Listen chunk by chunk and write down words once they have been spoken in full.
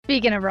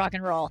Speaking of rock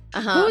and roll,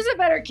 who's a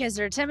better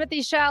kisser,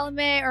 Timothy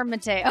Chalamet or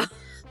Mateo?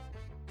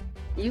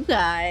 You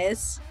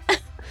guys.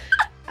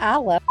 I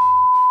love.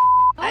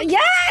 Yay!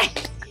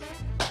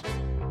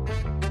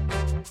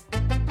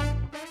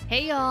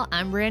 Hey y'all,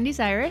 I'm Brandy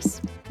Cyrus.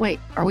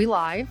 Wait, are we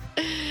live?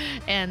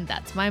 And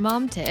that's my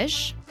mom,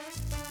 Tish.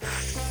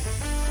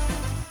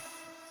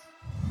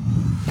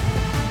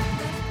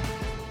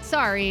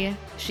 Sorry,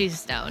 she's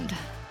stoned.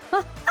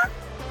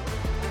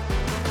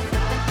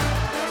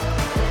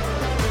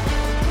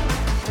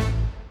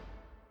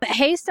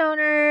 Hey,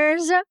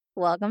 stoners.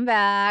 Welcome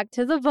back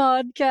to the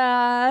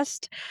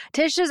podcast.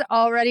 Tish is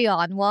already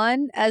on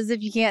one, as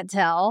if you can't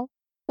tell.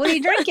 What are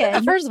you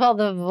drinking? First of all,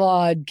 the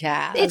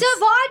vodcast. It's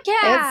a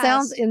vodcast. It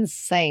sounds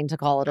insane to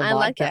call it a vodcast.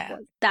 like that.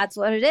 That's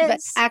what it is. But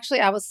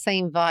actually, I was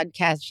saying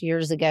vodcast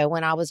years ago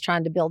when I was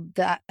trying to build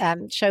the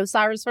show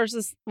Cyrus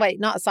versus,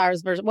 not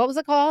Cyrus versus, what was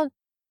it called?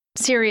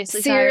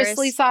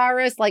 Seriously,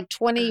 Cyrus, like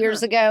 20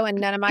 years ago, and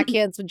none of my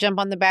kids would jump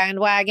on the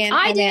bandwagon.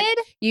 I and did.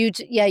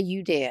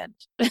 You did.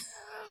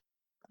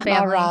 Family.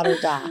 All ride or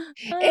die.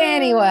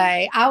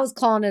 Anyway, I was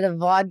calling it a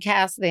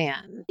vodcast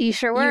then. You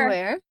sure were. You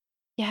were?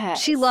 Yeah.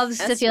 She loves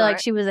to feel like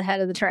she was ahead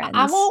of the trends.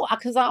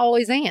 Because I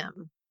always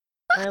am.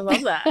 I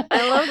love that.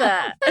 I love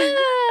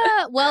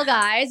that. Well,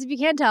 guys, if you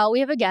can't tell,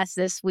 we have a guest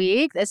this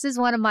week. This is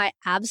one of my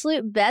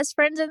absolute best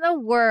friends in the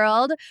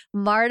world,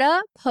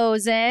 Marta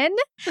Pozzan.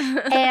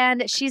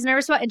 And she's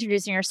nervous about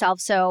introducing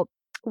herself, so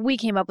we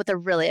came up with a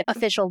really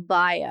official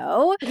bio.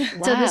 Wow.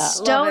 So the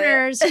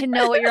stoners can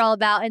know what you're all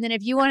about. And then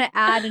if you want to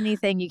add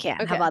anything, you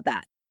can. Okay. How about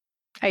that?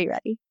 Are you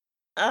ready?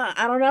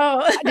 I don't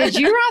know. Did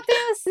you write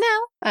this? No.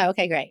 Oh,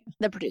 okay, great.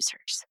 The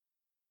producers.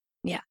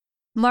 Yeah.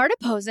 Marta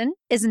Pozzan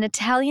is an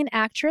Italian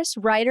actress,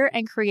 writer,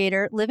 and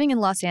creator living in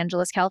Los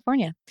Angeles,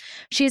 California.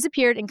 She has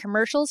appeared in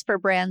commercials for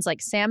brands like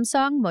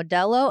Samsung,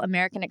 Modelo,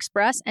 American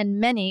Express,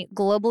 and many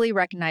globally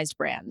recognized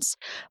brands.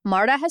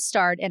 Marta has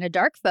starred in A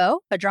Dark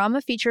Foe, a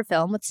drama feature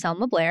film with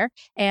Selma Blair,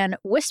 and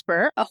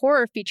Whisper, a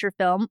horror feature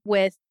film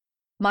with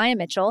Maya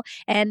Mitchell,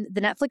 and the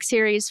Netflix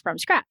series From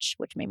Scratch,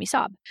 which made me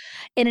sob.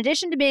 In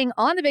addition to being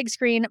on the big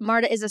screen,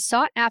 Marta is a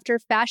sought-after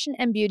fashion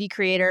and beauty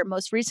creator,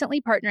 most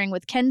recently partnering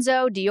with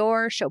Kenzo,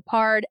 Dior,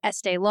 Chopard,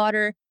 Estee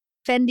Lauder,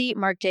 Fendi,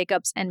 Marc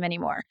Jacobs, and many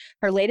more.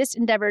 Her latest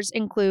endeavors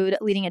include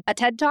leading a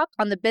TED Talk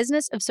on the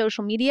business of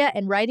social media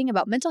and writing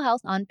about mental health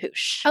on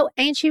Poosh. Oh,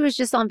 and she was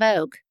just on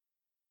Vogue.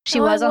 She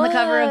was on the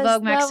cover of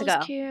Vogue Mexico. That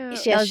was cute.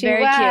 Yes, That was she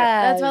very cute.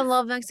 That's why I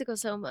love Mexico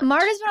so much.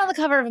 Marta's been on the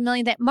cover of a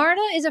million things. Marta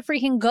is a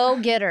freaking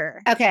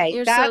go-getter. Okay.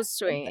 You're so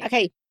sweet.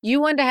 Okay. You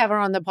wanted to have her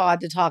on the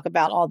pod to talk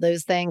about all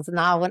those things. And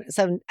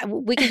so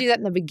we can do that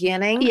in the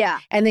beginning. Yeah.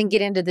 And then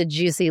get into the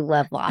juicy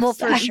love life. Well,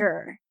 for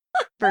sure.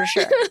 For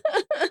sure.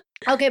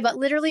 Okay, but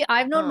literally,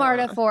 I've known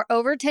Marta for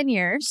over 10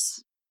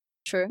 years.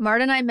 True.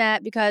 Marta and I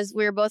met because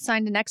we were both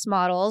signed to Next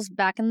Models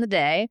back in the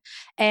day,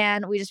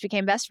 and we just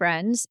became best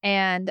friends.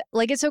 And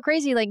it's so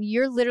crazy.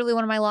 You're literally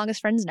one of my longest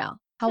friends now.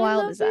 How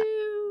wild is that?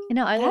 You. I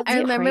know. I love I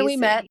you. remember we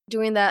crazy. met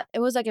doing that. It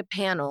was like a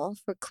panel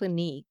for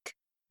Clinique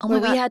Oh my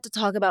where God. we had to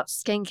talk about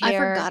skincare. I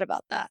forgot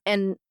about that.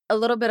 And a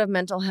little bit of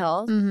mental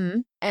health. Mm-hmm.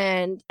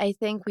 And I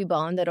think we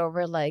bonded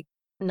over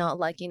not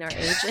liking our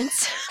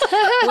agents, which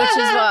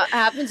is what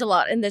happens a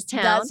lot in this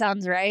town. That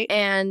sounds right.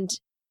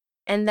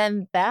 And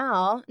then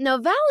Val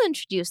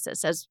introduced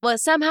us as well.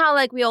 Somehow,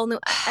 we all knew.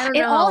 I don't know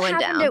It how all it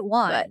went happened down. at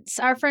once.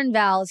 Our friend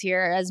Val's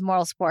here as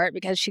moral support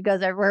because she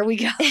goes everywhere we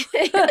go.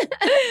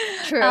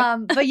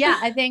 True. But yeah,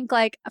 I think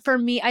for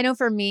me,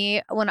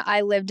 when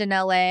I lived in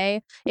LA,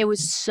 it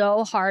was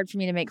so hard for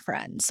me to make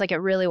friends. It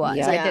really was.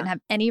 Yeah. I didn't have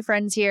any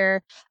friends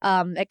here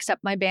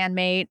except my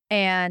bandmate.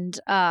 And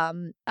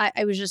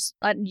I was just,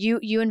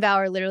 you and Val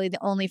are literally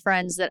the only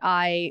friends that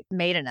I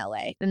made in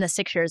LA in the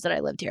 6 years that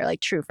I lived here,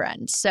 true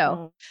friends.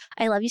 So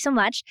I love you so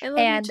much. I love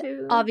and you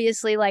too.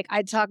 obviously,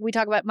 we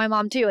talk about my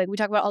mom too. We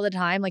talk about all the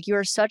time. You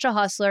are such a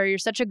hustler. You're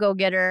such a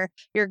go-getter.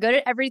 You're good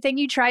at everything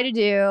you try to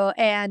do.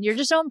 And you're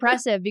just so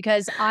impressive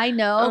because I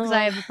know, because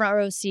I have a front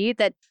row seat,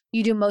 that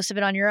you do most of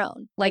it on your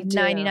own,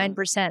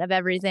 99% of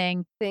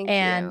everything. Thank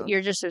and you.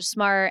 You're just so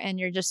smart and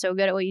you're just so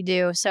good at what you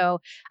do.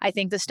 So I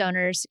think the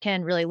stoners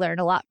can really learn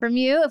a lot from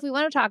you if we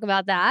want to talk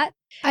about that.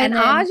 And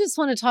then, I just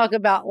want to talk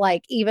about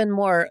even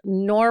more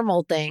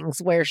normal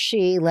things where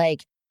she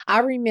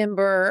I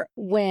remember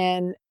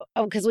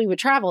because we would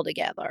travel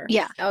together.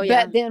 yeah. Oh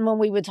yeah. But then when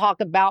we would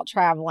talk about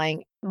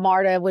traveling,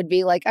 Marta would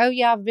be like, oh,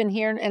 yeah, I've been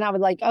here. And I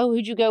would oh,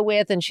 who'd you go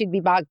with? And she'd be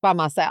by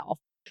myself.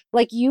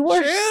 You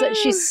were,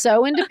 she's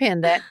so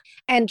independent.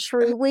 And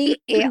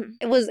truly,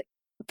 it was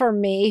for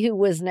me, who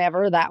was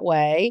never that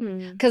way,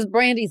 because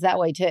Brandy's that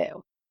way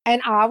too.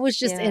 And I was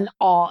just in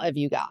awe of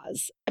you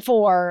guys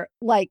for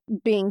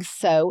being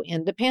so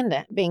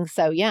independent, being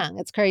so young.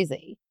 It's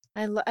crazy.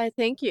 I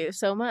thank you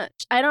so much.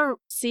 I don't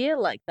see it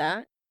like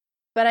that,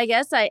 but I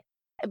guess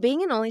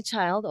being an only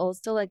child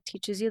also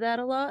teaches you that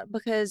a lot,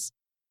 because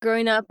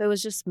growing up it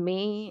was just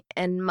me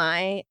and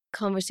my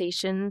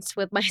conversations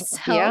with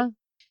myself. Yeah.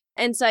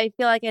 And so I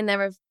feel like I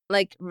never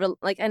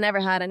I never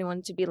had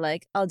anyone to be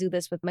I'll do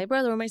this with my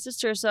brother or my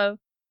sister. So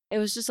It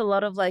was just a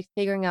lot of like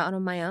figuring out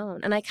on my own.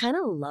 And I kind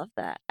of love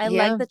that. I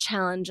Yeah. like the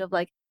challenge of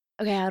like,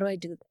 okay, how do I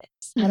do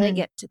this? How do I Mhm.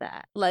 get to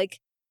that? Like,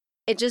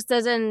 it just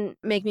doesn't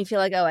make me feel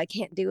like, oh, I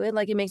can't do it.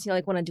 Like, it makes me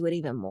like want to do it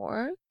even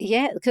more.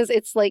 Yeah, because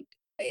it's like,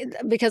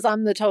 because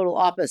I'm the total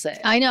opposite.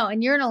 I know,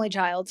 and you're an only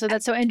child, so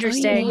that's so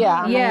interesting.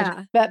 Yeah,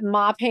 Yeah. But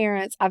my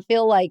parents, I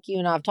feel like you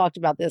and I have talked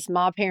about this.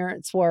 My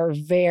parents were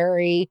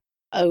very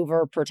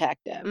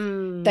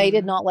overprotective. They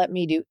did Mm. not let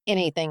me do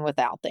anything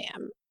without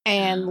them.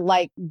 And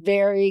like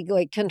very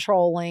like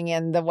controlling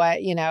and the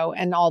way,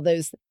 and all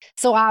those.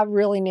 So I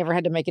really never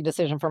had to make a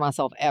decision for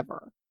myself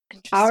ever.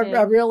 I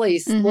Interesting.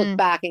 really look Mhm.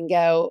 back and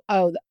go,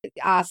 oh,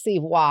 I see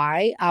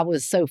why I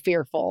was so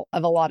fearful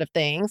of a lot of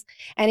things.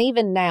 And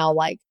even now,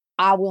 like,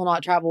 I will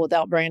not travel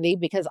without Brandy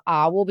because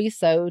I will be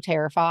so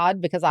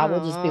terrified because I will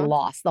just be Aw.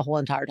 lost the whole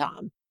entire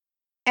time.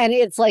 And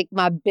it's like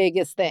my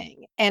biggest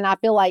thing. And I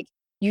feel like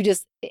you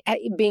just,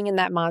 being in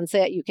that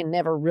mindset, you can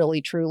never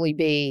really truly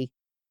be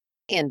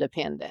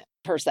independent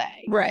per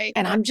se. Right.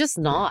 And I'm just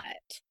not.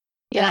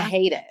 And I Yeah.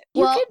 hate it.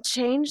 You Well, can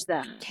change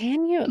that.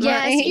 Can you?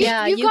 Yes, Right?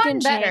 Yeah, you've you gotten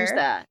can change better.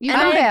 that. You've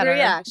And gotten I agree,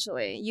 better.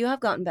 actually. You have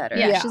gotten better.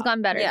 Yeah, Yeah. she's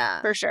gotten better.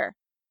 Yeah. For sure.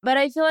 But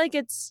I feel like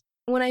it's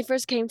when I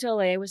first came to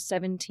LA, I was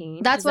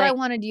 17. That's 'cause what I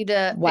wanted you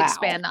to Wow.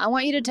 expand on. I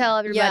want you to tell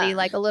everybody Yeah.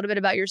 like a little bit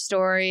about your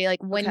story,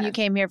 like when Okay. you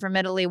came here from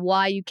Italy,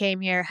 why you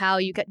came here, how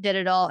you did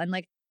it all, and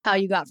like how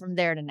you got from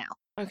there to now.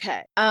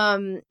 Okay.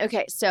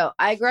 Okay. So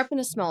I grew up in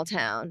a small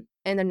town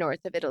in the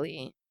north of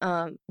Italy.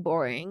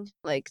 Boring.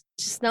 Like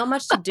just not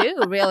much to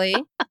do, really.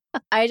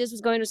 I just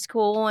was going to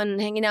school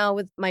and hanging out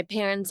with my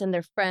parents and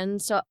their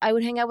friends. So I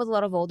would hang out with a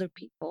lot of older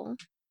people.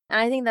 And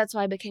I think that's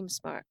why I became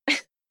smart.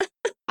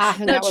 I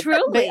hung No, out with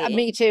truly.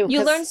 me too. You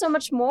 'cause learn so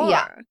much more.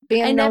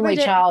 being I an never only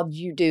did- child,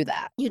 you do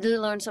that. You do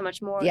learn so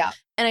much more. Yeah.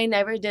 And I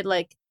never did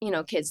like,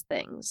 kids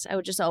things. I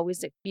would just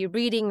always like, be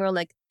reading or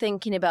like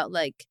thinking about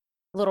like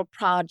little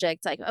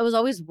projects. Like I was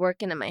always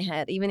working in my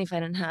head, even if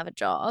I didn't have a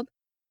job.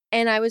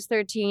 And I was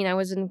 13, I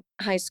was in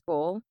high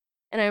school.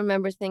 And I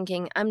remember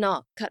thinking, I'm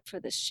not cut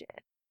for this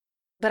shit.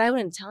 But I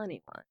wouldn't tell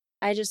anyone.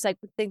 I just like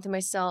would think to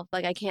myself,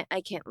 like, I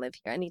can't live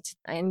here. I need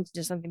to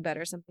do something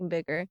better, something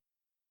bigger.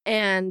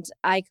 And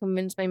I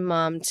convinced my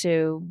mom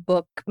to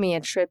book me a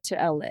trip to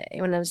LA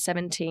when I was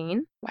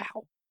 17.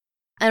 Wow.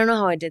 I don't know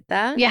how I did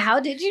that. Yeah, how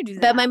did you do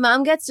that? But my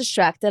mom gets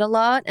distracted a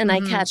lot, and I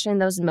Mhm. catch her in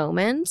those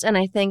moments. And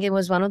I think it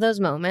was one of those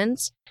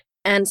moments.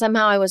 And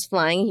somehow I was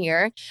flying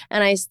here,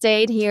 and I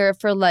stayed here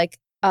for like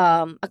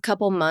a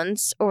couple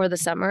months over the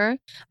summer.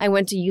 I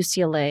went to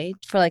UCLA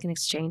for like an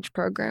exchange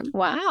program.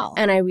 Wow.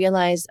 And I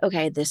realized,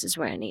 okay, this is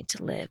where I need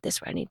to live. This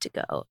is where I need to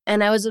go.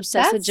 And I was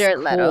obsessed with That's Jared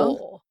Leto.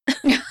 cool.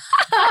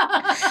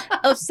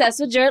 Obsessed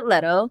with Jared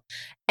Leto.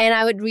 And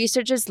I would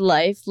research his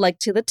life like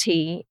to the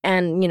T.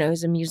 And,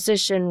 he's a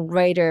musician,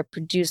 writer,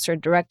 producer,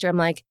 director. I'm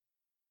like,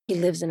 he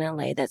lives in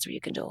LA. That's where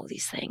you can do all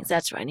these things.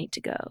 That's where I need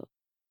to go.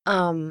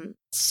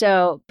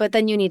 But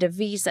then you need a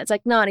visa. It's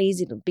like not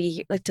easy to be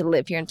here, like to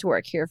live here and to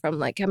work here from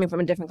like coming from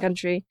a different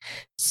country.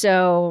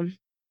 So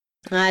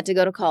I had to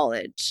go to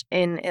college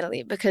in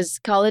Italy because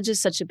college is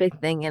such a big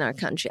thing in our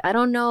country. I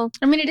don't know.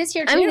 I mean, it is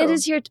here too. I mean, it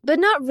is here, but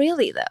not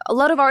really though. A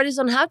lot of artists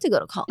don't have to go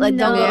to college. Like,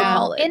 don't go to Yeah.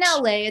 college. In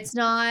LA, it's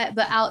not,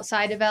 but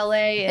outside of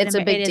LA, It's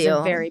a big it is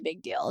deal. a very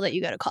big deal that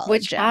you go to college.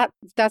 Which yeah.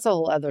 that's a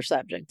whole other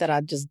subject that I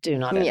just do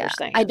not Yeah,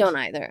 understand. I don't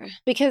either.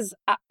 Because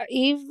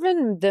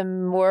even the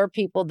more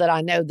people that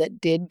I know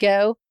that did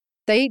go,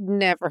 they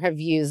never have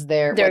used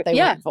what they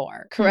yeah. went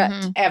for. Correct.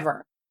 Mhm.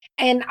 Ever.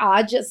 And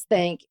I just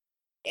think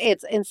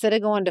it's instead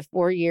of going to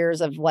 4 years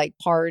of like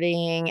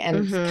partying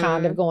and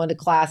kind of going to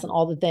class and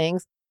all the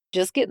things,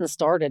 just getting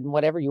started and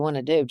whatever you want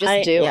to do,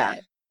 just do yeah.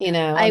 it.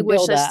 I and wish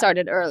build I up.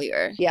 started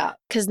earlier. Yeah.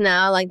 Because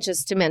now, like,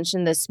 just to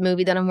mention this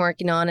movie that I'm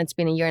working on, it's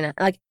been a year now.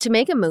 Like, to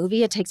make a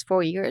movie, it takes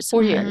 4 years.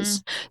 4 sometimes.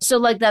 years. So,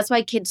 like, that's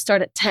why kids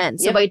start at 10.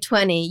 So, Yep. by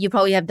 20, you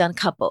probably have done a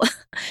couple.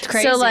 It's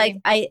crazy. So, like,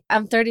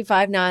 I'm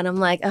 35 now, and I'm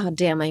like, oh,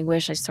 damn, I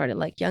wish I started,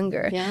 like,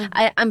 younger. Yeah.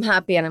 I'm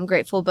happy and I'm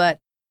grateful. But,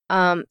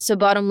 so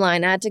bottom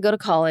line, I had to go to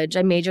college.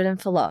 I majored in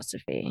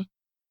philosophy.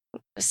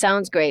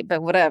 Sounds great,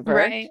 but whatever.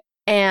 Right.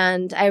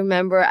 And I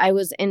remember I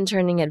was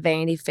interning at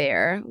Vanity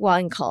Fair while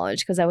in college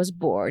because I was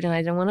bored and I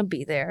didn't want to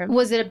be there.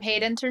 Was it a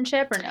paid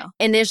internship or no?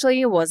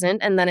 Initially, it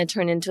wasn't. And then it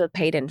turned into a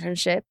paid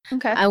internship.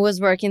 Okay. I was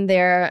working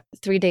there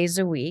 3 days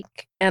a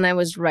week and I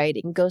was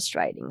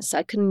ghostwriting. So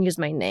I couldn't use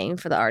my name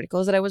for the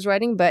articles that I was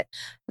writing. But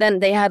then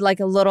they had like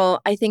a little,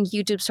 I think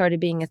YouTube started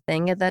being a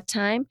thing at that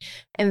time.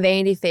 And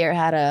Vanity Fair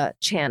had a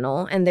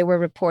channel and they were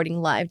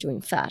reporting live doing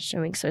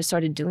Fashion Week. So I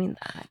started doing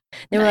that.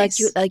 They were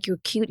Nice. like, you're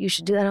cute. You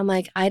should do that. I'm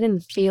like, I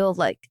didn't feel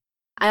like,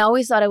 I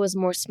always thought I was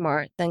more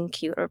smart than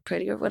cute or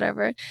pretty or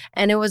whatever.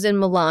 And it was in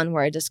Milan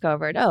where I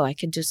discovered, I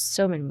could do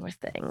so many more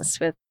things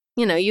with,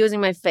 using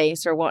my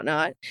face or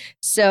whatnot.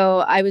 So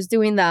I was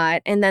doing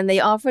that. And then they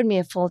offered me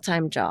a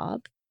full-time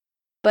job,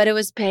 but it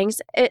was paying,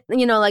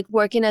 like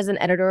working as an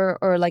editor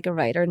or like a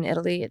writer in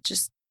Italy, it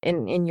just,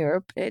 in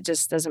Europe, it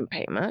just doesn't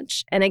pay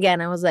much. And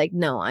again, I was like,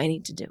 no, I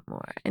need to do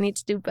more. I need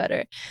to do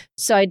better.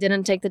 So I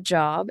didn't take the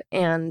job.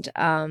 And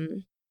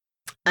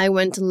I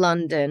went to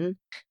London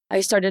I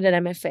started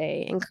an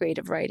MFA in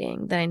creative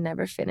writing that I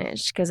never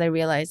finished because I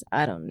realized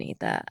I don't need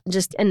that.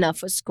 Just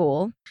enough with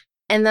school.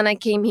 And then I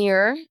came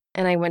here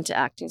and I went to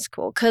acting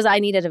school because I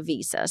needed a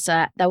visa.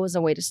 So that was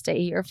a way to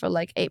stay here for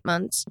like 8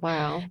 months.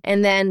 Wow.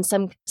 And then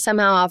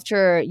somehow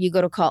after you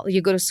go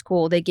to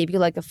school, they give you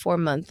like a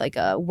 4-month, like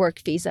a work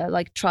visa,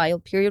 like trial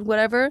period,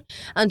 whatever,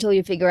 until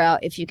you figure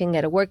out if you can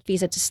get a work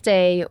visa to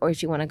stay or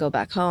if you want to go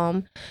back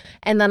home.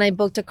 And then I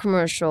booked a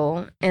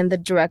commercial, and the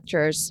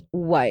director's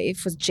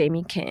wife was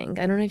Jamie King.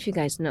 I don't know if you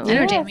guys know I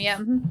know her. Jamie,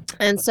 yeah.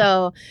 And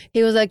so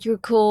he was like, "You're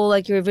cool,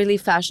 like you're really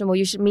fashionable.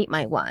 You should meet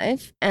my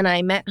wife." And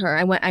I met her.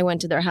 I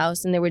went to their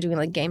house, and they were doing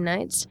like game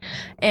nights.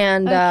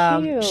 And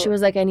cute. she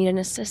was like, "I need an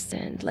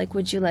assistant. Like,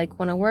 would you like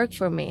want to work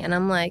for me?" And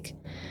I'm like,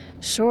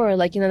 sure.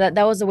 Like,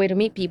 that was a way to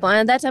meet people. And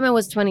at that time I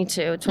was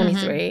 22,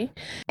 23.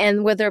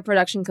 And with their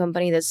production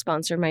company that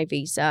sponsored my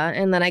visa.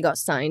 And then I got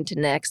signed to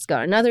Next,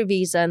 got another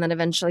visa. And then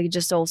eventually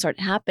just all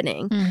started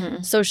happening.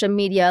 Social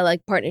media,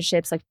 like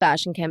partnerships, like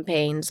fashion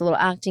campaigns, little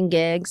acting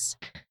gigs.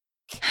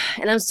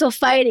 And I'm still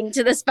fighting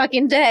to this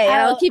fucking day.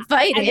 And I'll keep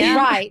fighting.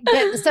 Right.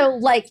 But so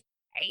like,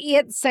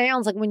 it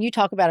sounds like when you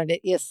talk about it,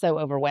 it is so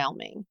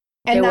overwhelming.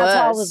 And that's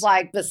why I was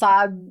like,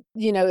 besides,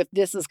 if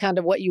this is kind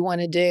of what you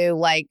want to do,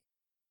 like,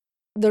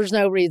 there's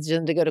no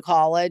reason to go to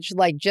college.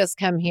 Like, just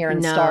come here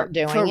and start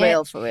doing it.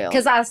 For real.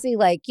 Because I see,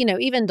 like,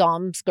 even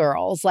Dom's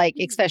girls, like,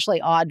 especially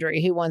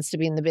Audrey, who wants to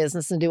be in the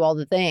business and do all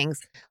the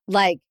things.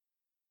 Like,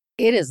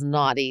 it is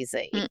not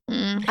easy.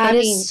 It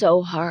is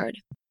so hard.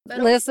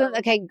 Listen,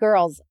 okay,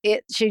 girls,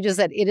 she just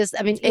said it is,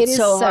 it is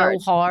so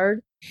hard.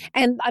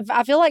 And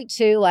I feel like,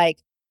 too, like,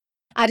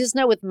 I just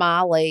know with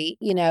Miley,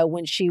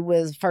 when she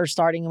was first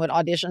starting with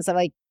auditions, so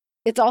like,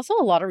 it's also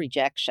a lot of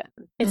rejection.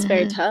 It's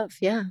very tough.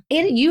 Yeah.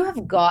 You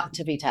have got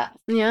to be tough.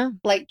 Yeah.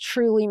 Like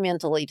truly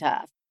mentally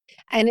tough.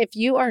 And if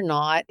you are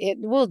not, it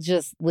will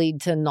just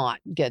lead to not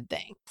good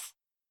things.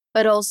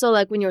 But also,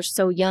 like, when you're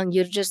so young,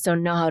 you just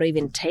don't know how to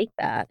even take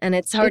that. And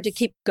it's hard to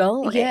keep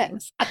going.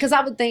 Yes. Because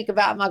I would think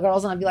about my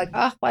girls and I'd be like,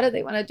 oh, why do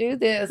they want to do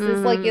this?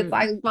 It's like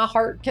my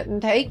heart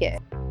couldn't take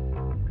it.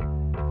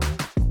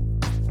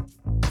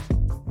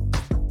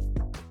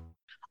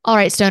 All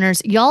right,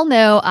 stoners, y'all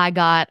know I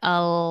got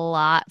a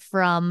lot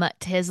from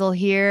Tizzle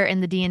here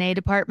in the DNA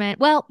department.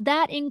 Well,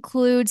 that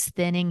includes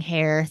thinning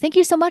hair. Thank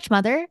you so much,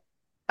 Mother.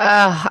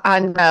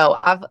 I know.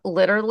 I've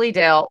literally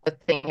dealt with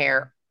thinning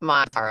hair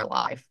my entire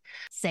life.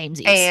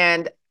 Samesies.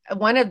 And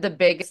one of the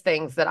biggest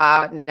things that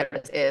I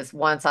noticed is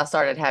once I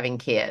started having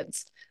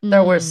kids,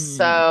 there was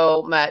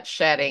so much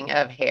shedding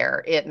of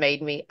hair. It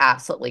made me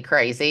absolutely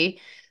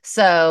crazy.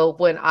 So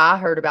when I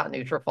heard about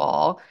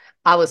Nutrafol,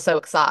 I was so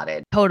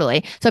excited.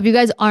 Totally. So if you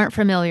guys aren't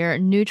familiar,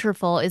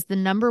 Nutrafol is the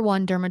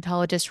 #1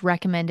 dermatologist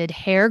recommended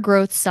hair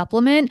growth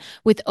supplement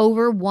with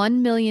over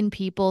 1 million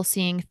people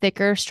seeing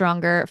thicker,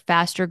 stronger,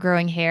 faster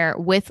growing hair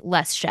with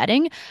less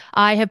shedding.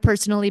 I have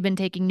personally been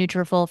taking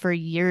Nutrafol for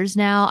years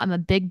now. I'm a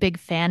big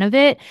fan of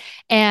it.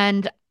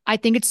 And I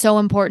think it's so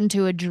important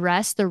to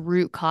address the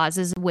root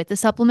causes with the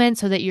supplement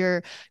so that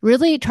you're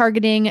really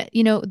targeting,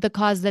 the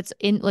cause that's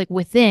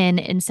within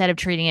instead of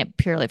treating it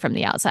purely from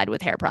the outside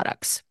with hair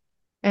products.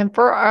 And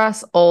for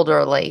us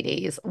older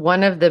ladies,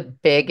 one of the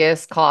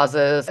biggest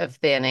causes of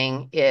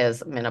thinning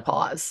is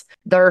menopause.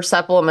 Their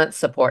supplements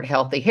support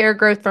healthy hair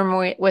growth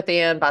from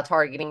within by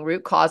targeting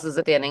root causes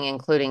of thinning,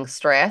 including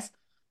stress,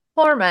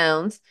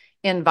 hormones,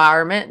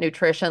 environment,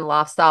 nutrition,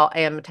 lifestyle,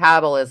 and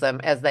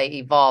metabolism as they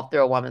evolve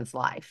through a woman's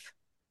life.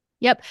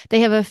 Yep. They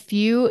have a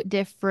few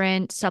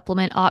different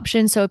supplement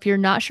options. So if you're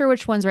not sure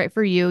which one's right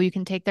for you, you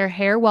can take their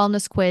hair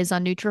wellness quiz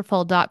on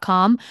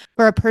Nutrafol.com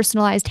for a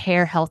personalized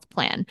hair health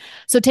plan.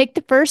 So take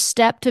the first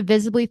step to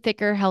visibly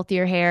thicker,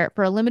 healthier hair.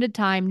 For a limited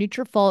time,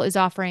 Nutrafol is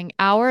offering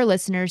our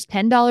listeners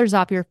 $10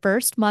 off your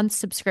first month's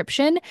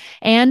subscription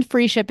and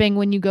free shipping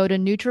when you go to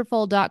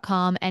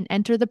Nutrafol.com and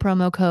enter the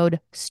promo code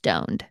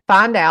STONED.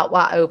 Find out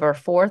why over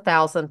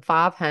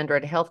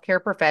 4,500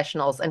 healthcare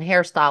professionals and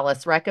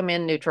hairstylists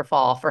recommend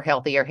Nutrafol for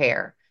healthier hair.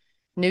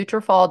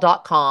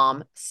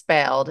 Nutrafol.com,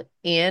 spelled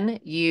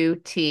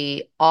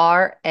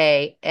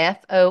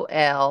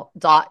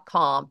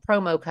Nutrafol.com,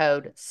 promo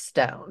code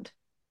STONED.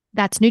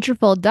 That's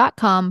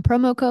Nutrafol.com,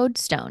 promo code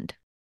STONED.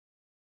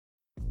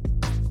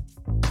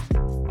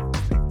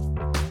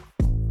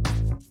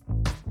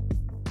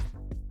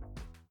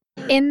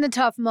 In the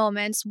tough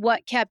moments,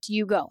 what kept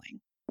you going?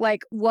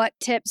 Like, what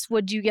tips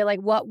would you get? Like,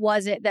 what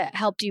was it that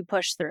helped you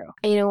push through?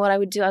 You know what I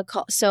would do?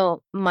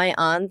 So my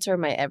aunts are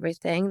my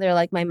everything. They're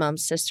like my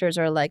mom's sisters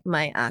or like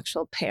my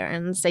actual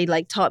parents. They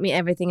like taught me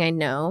everything I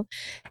know.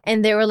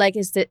 And they were like,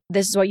 this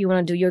is what you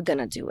want to do? You're going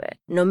to do it.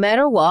 No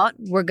matter what,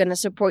 we're going to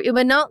support you.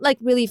 But not like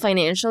really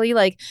financially.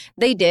 Like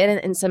they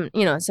did in some,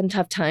 some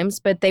tough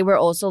times. But they were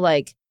also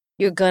like,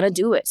 you're going to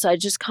do it. So I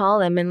just call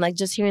them and like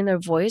just hearing their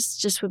voice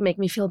just would make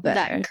me feel better.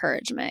 That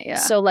encouragement, yeah.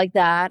 So like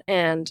that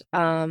and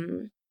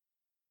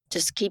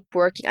just keep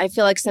working. I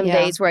feel like some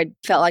days where I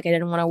felt like I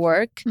didn't want to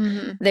work,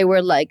 they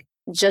were like,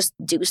 just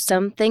do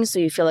something so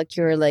you feel like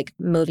you're like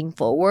moving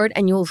forward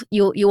and you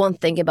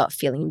won't think about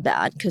feeling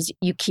bad because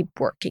you keep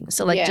working.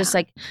 So like just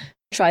like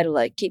try to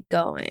like keep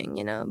going,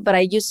 But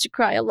I used to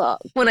cry a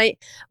lot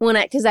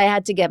because I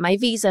had to get my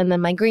visa and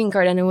then my green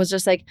card, and it was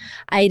just like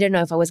I didn't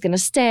know if I was gonna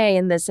stay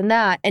and this and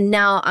that. And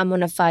now I'm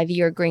on a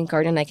 5-year green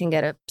card and I can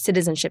get a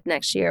citizenship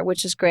next year,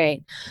 which is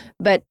great.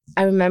 But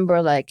I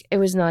remember like it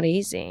was not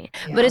easy.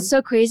 Yeah. But it's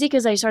so crazy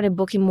because I started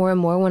booking more and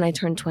more when I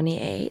turned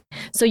 28.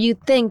 So you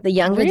think the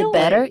younger the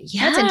better?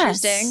 Yes. That's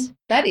interesting.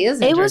 That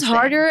is interesting. It was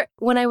harder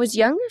when I was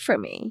younger for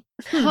me,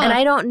 and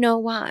I don't know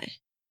why.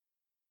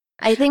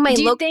 I think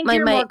Do you think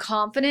you're more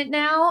confident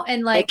now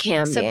and like it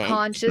can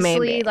subconsciously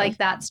maybe. like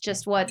that's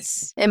just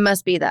what's It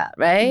must be that,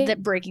 right?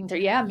 that breaking through?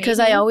 Yeah, Because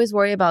I always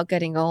worry about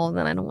getting old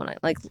and I don't want to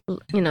like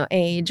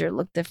age or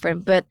look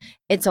different. But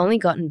it's only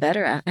gotten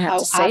better. I have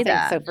to say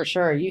that. I think so for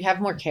sure. You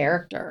have more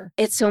character.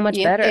 It's so much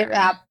better.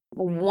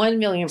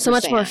 1,000,000%. So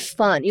much more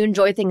fun. You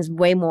enjoy things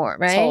way more,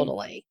 right?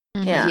 Totally.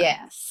 Yeah.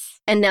 Yes.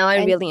 And now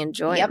I really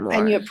enjoy it more.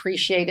 And you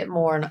appreciate it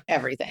more and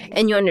everything.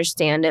 And you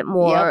understand it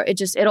more.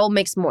 It all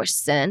makes more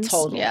sense.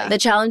 Totally. The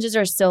challenges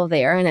are still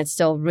there and it's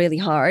still really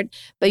hard,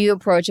 but you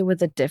approach it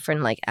with a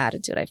different like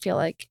attitude. I feel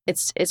like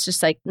it's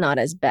just like not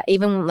as bad.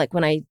 Even like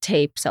when I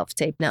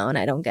self-tape now and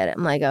I don't get it,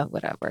 I'm like, oh,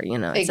 whatever,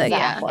 It's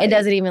exactly. like, it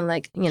doesn't even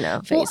like,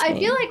 faze Well, I me.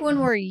 feel like when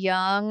we're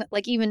young,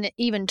 like even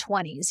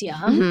 20s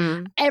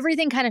young,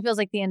 everything kind of feels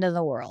like the end of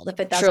the world if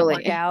it doesn't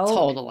work out.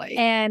 Totally.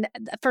 And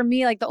for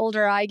me, like the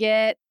older I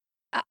get,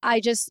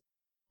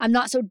 I'm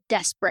not so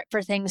desperate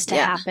for things to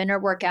happen or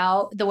work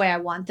out the way I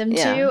want them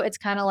to. It's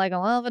kind of like,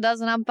 well, if it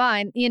doesn't, I'm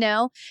fine,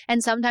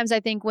 And sometimes I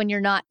think when you're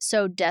not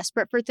so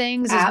desperate for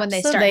things is when they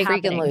start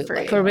happening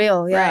for you. For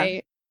real, yeah.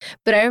 Right.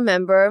 But I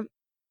remember,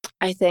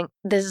 I think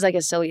this is like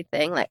a silly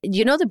thing. Like,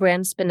 the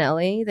brand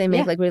Spinelli? They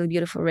make like really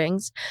beautiful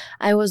rings.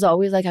 I was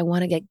always like, I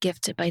want to get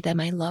gifted by them.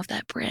 I love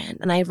that brand.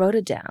 And I wrote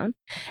it down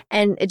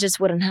and it just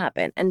wouldn't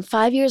happen. And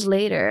 5 years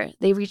later,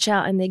 they reach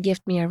out and they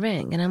gift me a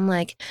ring. And I'm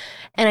like,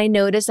 and I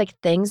noticed like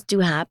things do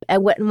happen.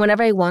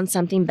 Whenever I want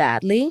something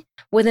badly,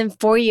 within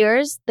 4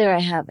 years, there I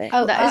have it.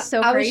 Oh, that is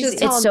so I crazy. was just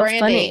telling It's so Brandy,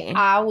 funny.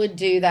 I would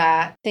do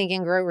that. Think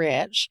and Grow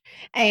Rich,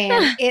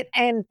 and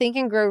and Think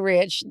and Grow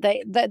Rich.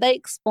 They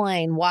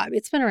explain why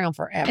it's been around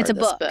forever. It's a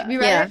this book. Have you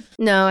read it?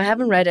 No, I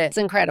haven't read it. It's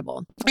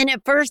incredible. And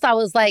at first, I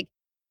was like,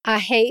 I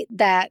hate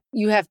that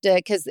you have to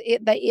because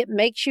it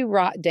makes you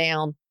write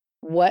down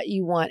what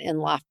you want in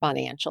life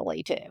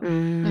financially too.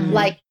 Mm.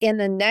 Like in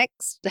the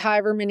next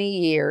however many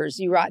years,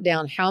 you write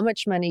down how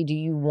much money do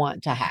you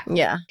want to have.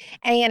 Yeah.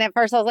 And at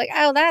first I was like,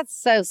 oh, that's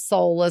so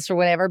soulless or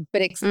whatever,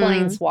 but it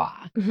explains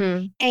why.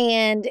 Mm-hmm.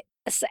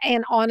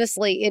 And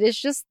honestly, it is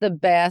just the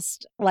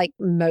best like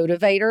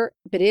motivator,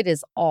 but it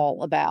is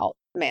all about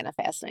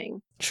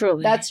manifesting.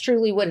 Truly. That's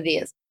truly what it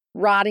is.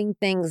 Writing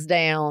things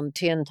down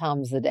 10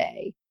 times a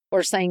day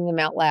or saying them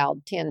out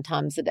loud 10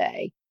 times a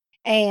day.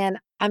 And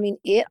I mean,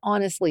 it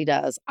honestly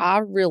does. I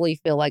really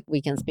feel like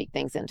we can speak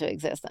things into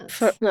existence.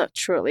 No,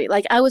 truly.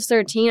 Like I was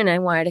 13 and I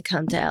wanted to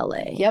come to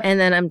LA. Yep. And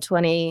then I'm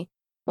 20.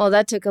 Well,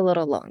 that took a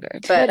little longer,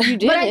 but you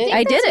did But I it. think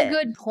I that's did a it.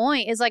 good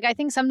point. Is like I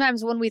think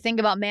sometimes when we think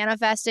about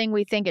manifesting,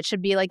 we think it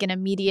should be like an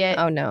immediate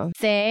Oh no.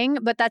 thing.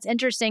 But that's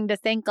interesting to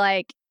think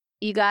like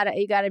you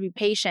gotta be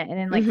patient, and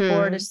in like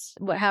 4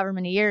 to however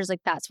many years,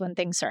 like that's when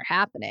things start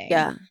happening.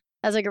 Yeah.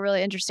 That's like a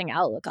really interesting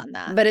outlook on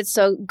that. But it's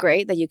so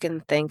great that you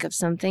can think of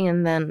something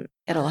and then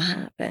it'll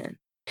happen.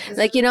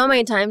 Like, how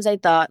many times I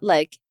thought,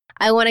 like,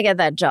 I want to get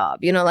that job,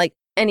 like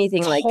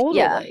anything like,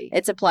 Totally.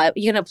 it's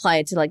you can apply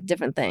it to like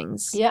different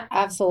things. Yeah,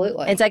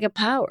 absolutely. It's like a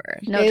power.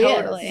 No, It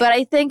totally. is. But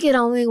I think it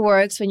only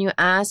works when you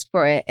ask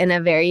for it in a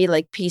very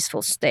like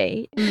peaceful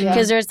state. Yeah.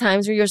 Because there's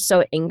times where you're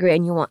so angry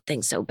and you want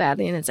things so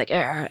badly and it's like,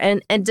 "Argh,"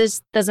 and it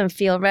just doesn't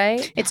feel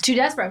right. It's too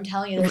desperate. I'm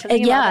telling you, there's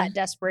something about that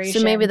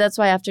desperation. So maybe that's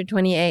why after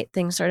 28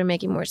 things started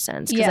making more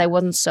sense because I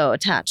wasn't so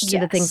attached to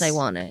the things I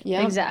wanted.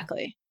 Yeah.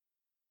 Exactly.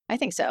 I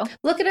think so.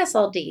 Look at us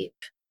all deep.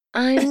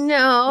 I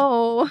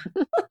know.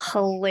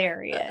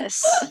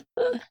 Hilarious.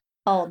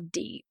 All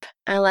deep.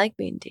 I like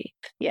being deep.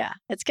 Yeah,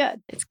 it's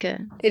good. It's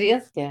good. It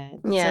is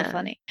good. Yeah. So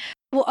funny.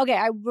 Well, okay.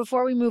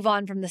 Before we move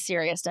on from the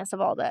seriousness of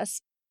all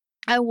this,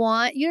 I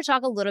want you to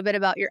talk a little bit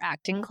about your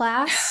acting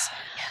class,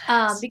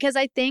 because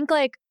I think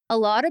like a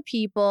lot of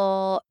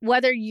people,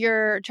 whether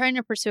you're trying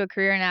to pursue a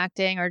career in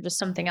acting or just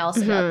something else,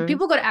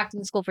 people go to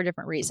acting school for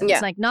different reasons. Yeah.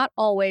 Like not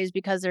always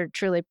because they're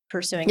truly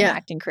pursuing an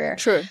acting career.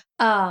 True.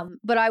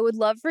 But I would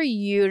love for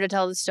you to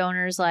tell the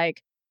stoners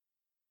like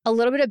a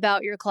little bit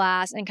about your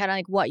class and kind of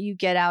like what you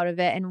get out of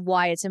it and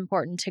why it's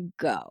important to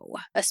go,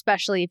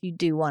 especially if you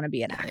do want to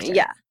be an actor.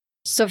 Yeah.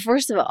 So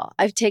first of all,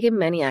 I've taken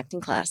many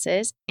acting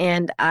classes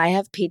and I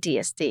have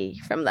PTSD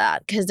from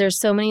that because there's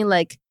so many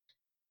like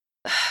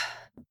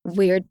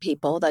weird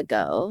people that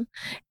go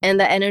and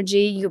the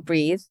energy you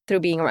breathe through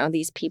being around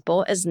these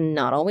people is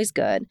not always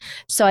good.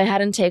 So I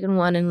hadn't taken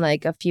one in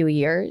like a few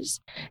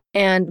years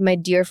And my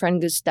dear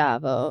friend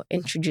Gustavo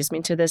introduced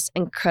me to this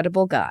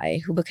incredible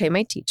guy who became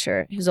my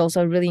teacher, who's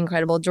also a really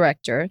incredible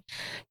director.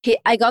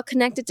 I got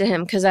connected to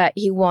him because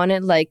he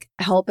wanted like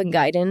help and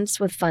guidance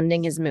with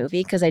funding his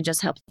movie because I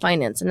just helped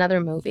finance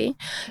another movie.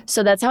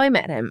 So that's how I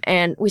met him.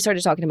 And we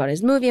started talking about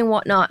his movie and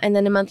whatnot. And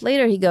then a month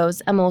later, he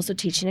goes, I'm also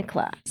teaching a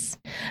class.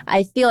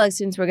 I feel like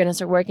since we're going to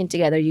start working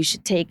together, you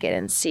should take it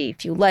and see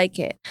if you like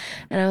it.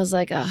 And I was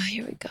like, oh,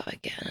 here we go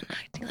again.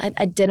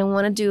 I didn't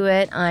want to do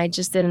it.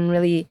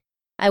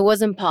 I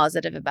wasn't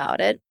positive about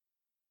it.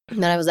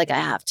 But I was like, I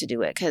have to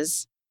do it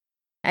because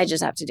I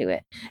just have to do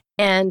it.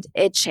 And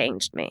it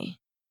changed me.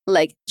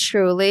 Like,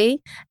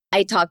 truly,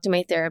 I talked to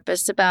my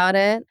therapist about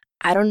it.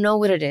 I don't know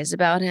what it is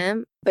about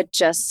him, but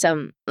just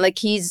like,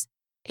 he's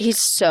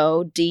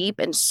so deep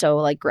and so,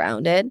 like,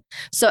 grounded.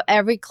 So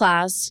every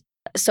class,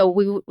 so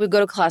we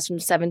go to class from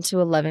 7 to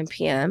 11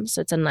 p.m.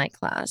 So it's a night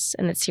class,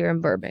 and it's here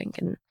in Burbank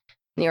and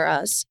near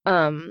us.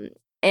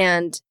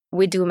 And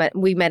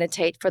we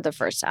meditate for the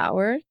first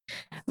hour,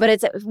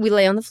 but we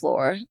lay on the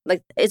floor.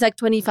 Like, it's like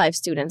 25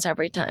 students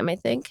every time, I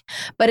think,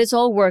 but it's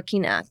all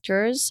working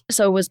actors.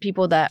 So it was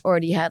people that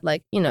already had,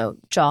 like, you know,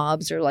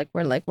 jobs or like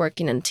were like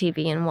working in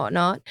TV and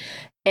whatnot.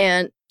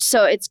 And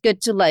so it's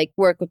good to like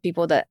work with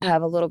people that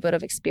have a little bit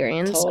of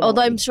experience. Totally.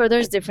 Although I'm sure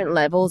there's different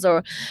levels,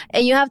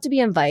 and you have to be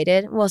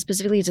invited, well,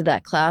 specifically to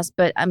that class,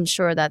 but I'm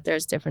sure that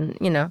there's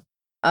different, you know,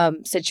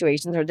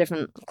 situations or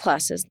different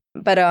classes.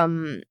 But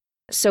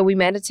so we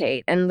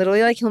meditate, and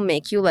literally, like, he'll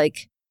make you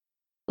like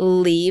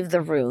leave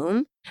the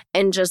room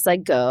and just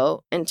like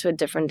go into a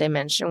different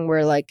dimension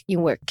where like you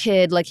were a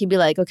kid. Like, he'd be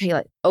like, okay,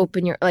 like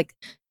open your, like,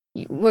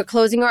 we're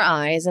closing our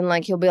eyes, and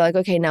like he'll be like,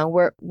 okay, now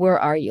where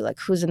are you? Like,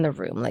 who's in the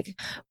room? Like,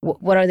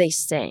 what are they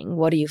saying?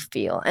 What do you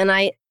feel? And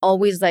I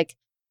always like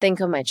think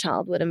of my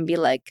childhood and be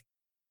like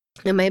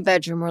in my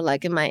bedroom or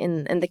like in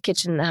the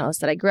kitchen in the house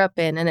that I grew up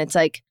in, and it's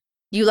like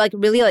you like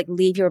really like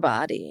leave your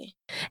body.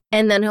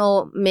 And then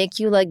he'll make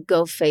you like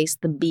go face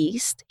the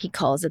beast. He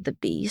calls it the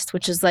beast,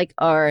 which is like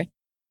our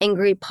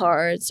angry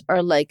parts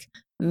or like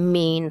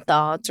mean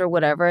thoughts or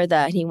whatever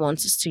that he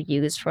wants us to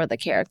use for the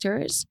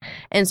characters.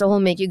 And so he'll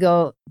make you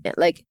go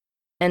like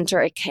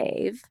enter a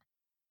cave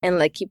and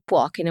like keep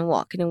walking and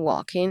walking and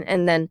walking.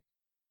 And then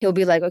he'll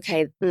be like,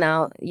 okay,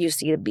 now you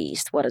see the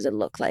beast. What does it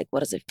look like? What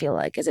does it feel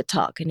like? Is it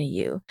talking to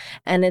you?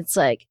 And it's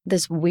like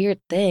this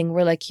weird thing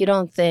where like you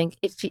don't think,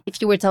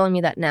 if you were telling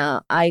me that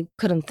now, I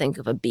couldn't think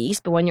of a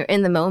beast. But when you're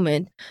in the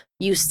moment,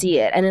 you see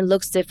it, and it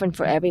looks different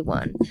for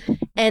everyone.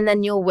 And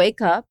then you'll wake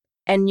up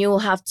and you'll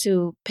have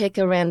to pick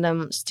a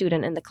random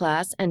student in the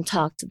class and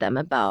talk to them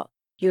about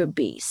your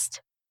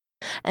beast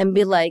and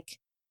be like,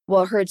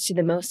 what hurts you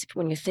the most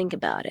when you think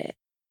about it?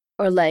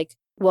 Or like,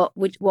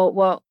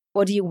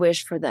 what do you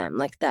wish for them?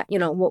 Like that, you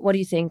know, what do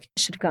you think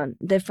should have gone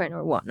different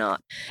or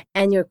whatnot?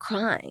 And you're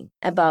crying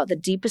about the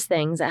deepest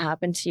things that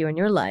happened to you in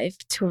your life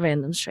to a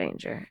random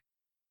stranger.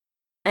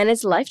 And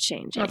it's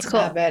life-changing. That's cool.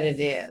 I bet it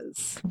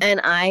is.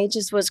 And I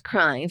just was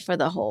crying for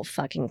the whole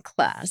fucking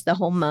class, the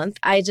whole month.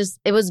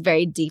 It was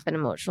very deep and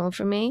emotional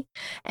for me.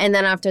 And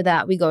then after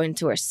that, we go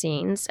into our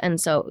scenes. And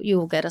so you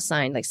will get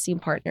assigned like scene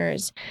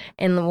partners,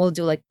 and we'll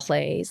do like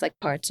plays, like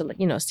parts of, like,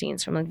 you know,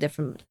 scenes from like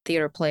different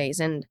theater plays.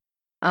 And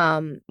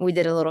we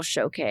did a little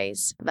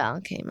showcase.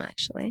 Val came,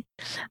 actually.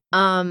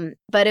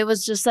 But it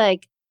was just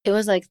like, it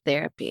was like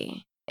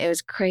therapy. It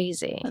was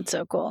crazy. That's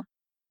so cool.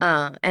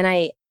 And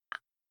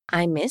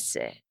I miss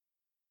it.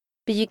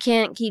 But you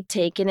can't keep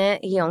taking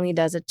it. He only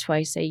does it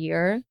twice a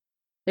year.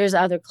 There's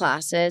other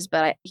classes,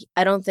 but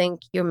I don't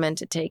think you're meant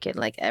to take it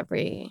like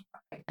every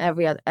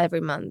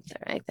month,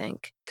 I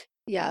think.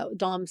 Yeah,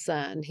 Dom's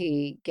son,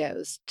 he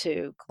goes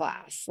to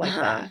class like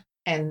that,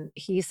 and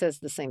he says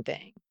the same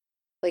thing.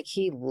 Like,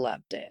 he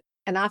loved it.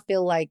 And I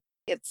feel like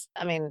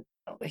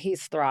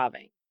he's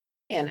thriving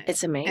in it.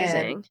 It's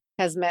amazing. And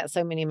has met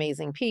so many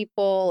amazing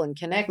people and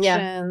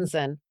connections.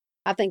 And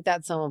I think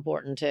that's so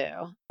important too.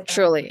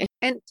 Truly.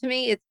 And to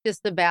me, it's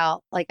just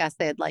about, like I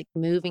said, like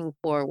moving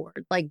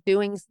forward, like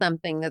doing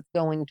something that's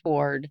going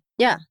toward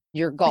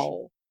your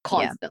goal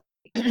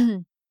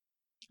constantly.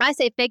 I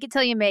say fake it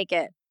till you make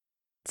it.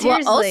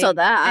 Seriously. Well, also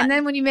that. And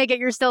then when you make it,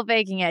 you're still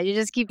faking it. You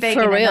just keep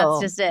faking For it. real.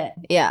 That's just it.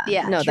 Yeah.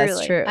 Yeah. No, truly.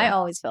 that's true. I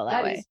always feel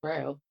that way. Is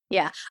true.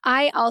 Yeah.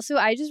 I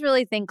just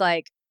really think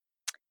like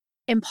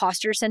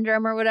imposter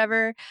syndrome or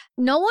whatever,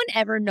 no one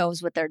ever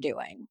knows what they're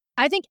doing.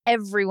 I think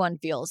everyone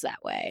feels that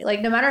way.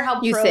 Like, no matter how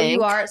pro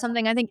you are at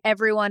something, I think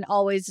everyone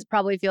always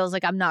probably feels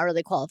like I'm not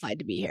really qualified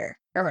to be here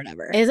or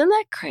whatever. Isn't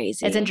that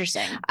crazy? It's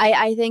interesting.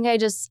 I think I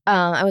just,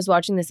 I was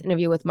watching this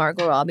interview with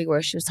Margot Robbie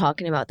where she was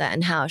talking about that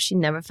and how she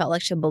never felt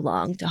like she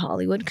belonged to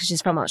Hollywood because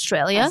she's from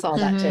Australia. I saw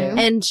that too.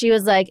 And she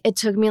was like, it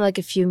took me like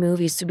a few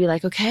movies to be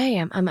like, okay,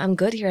 I'm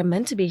good here. I'm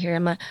meant to be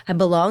here. I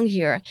belong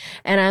here.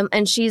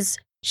 And she's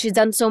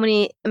done so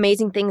many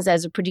amazing things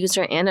as a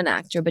producer and an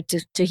actor, but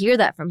to hear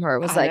that from her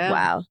was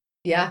wow.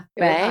 Yeah.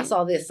 Right? I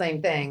saw this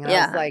same thing. And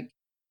I was like,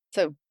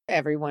 so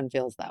everyone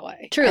feels that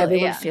way. Truly,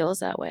 everyone feels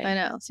that way. I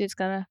know. So you just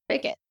gotta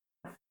fake it.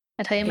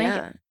 That's how you make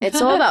it. It's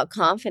all about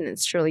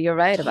confidence, truly. You're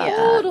right about that.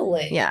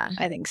 Totally. Yeah.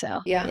 I think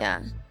so. Yeah.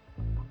 Yeah.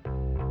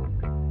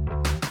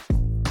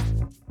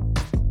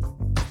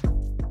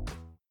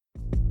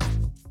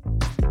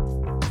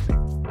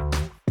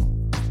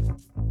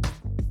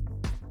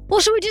 Well,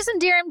 should we do some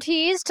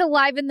DRMTs to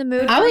liven the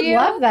mood I for would you?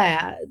 love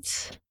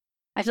that.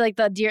 I feel like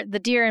the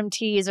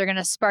DRMTs are going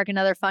to spark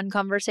another fun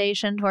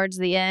conversation towards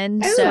the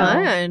end.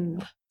 Oh,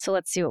 So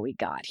let's see what we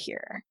got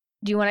here.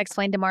 Do you want to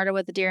explain to Marta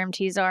what the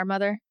DRMTs are,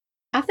 Mother?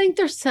 I think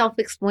they're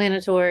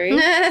self-explanatory.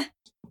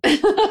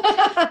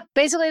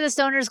 Basically, the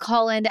stoners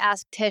call in to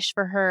ask Tish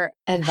for her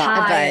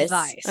Advice.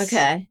 advice.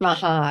 Okay. My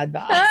high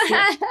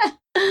advice.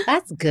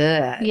 That's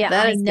good. Yeah,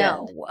 that I is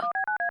know. good.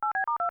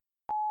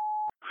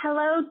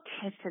 Hello,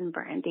 Tish and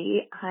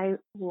Brandy. I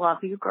love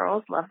you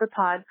girls. Love the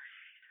pod.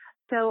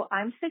 So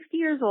I'm 60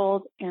 years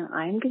old and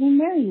I'm getting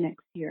married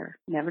next year.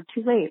 Never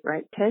too late,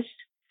 right, Tish?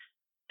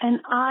 And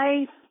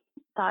I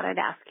thought I'd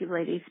ask you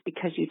ladies,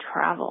 because you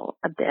travel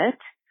a bit,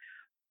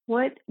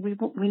 what we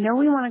know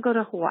we want to go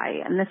to Hawaii,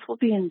 and this will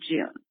be in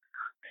June.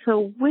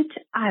 So which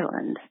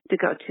island to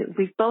go to?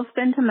 We've both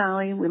been to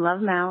Maui. We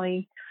love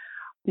Maui.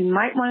 We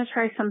might want to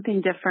try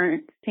something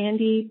different.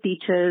 Sandy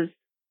beaches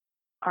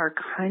are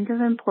kind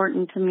of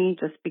important to me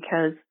just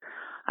because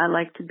I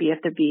like to be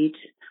at the beach.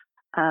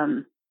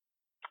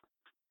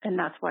 And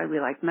that's why we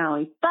like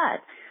Maui. But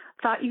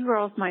thought you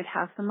girls might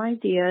have some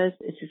ideas.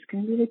 It's just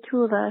going to be the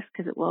two of us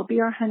because it will be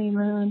our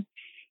honeymoon.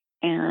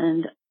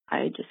 And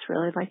I just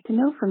really like to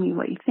know from you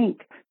what you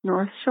think.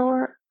 North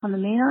Shore on the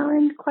main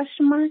island, ?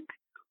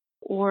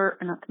 Or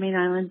not the main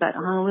island, but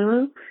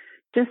Honolulu.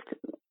 Just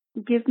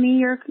give me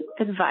your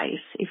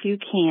advice if you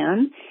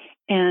can.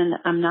 And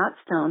I'm not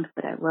stoned,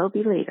 but I will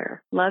be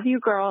later. Love you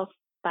girls.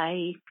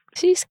 Bye.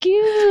 She's cute.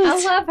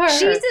 I love her.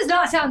 She does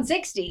not sound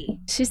 60.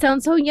 She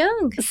sounds so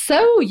young.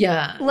 So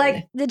young.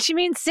 Like, did she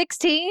mean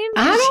 16?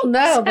 I don't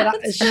know,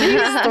 but she's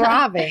sounds-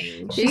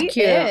 thriving. She's She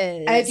cute.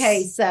 is.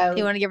 Okay, so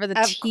You want to give her the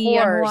of tea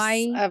on course,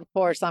 Hawaii? of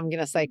course, I'm going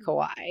to say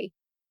Kauai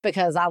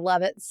because I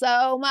love it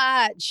so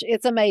much.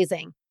 It's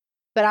amazing.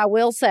 But I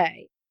will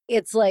say,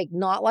 it's like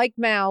not like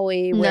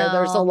Maui where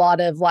there's a No. lot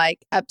of like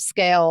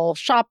upscale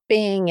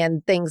shopping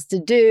and things to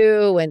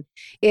do. And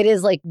it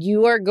is like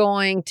you are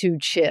going to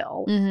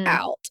chill Mhm.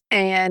 out.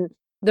 And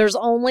there's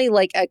only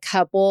like a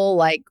couple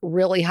like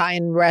really high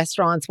end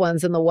restaurants,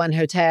 one's in the one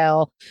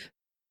hotel,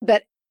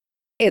 but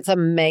it's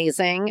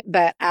amazing,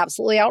 but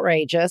absolutely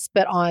outrageous.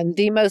 But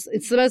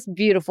it's the most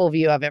beautiful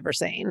view I've ever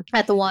seen.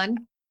 At the one?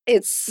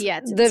 It's Yeah,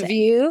 it's the insane.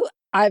 view.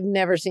 I've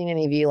never seen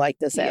any view like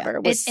this ever.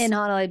 It was- It's in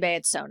Honolulu Bay.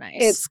 It's so nice.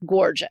 It's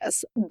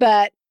gorgeous.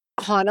 But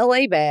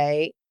Honolulu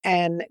Bay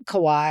and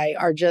Kauai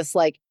are just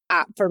like,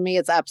 for me,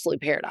 it's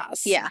absolute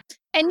paradise. yeah.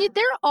 And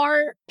there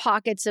are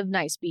pockets of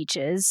nice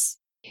beaches.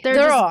 They're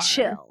There just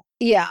are. chill.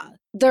 Yeah.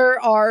 There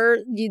are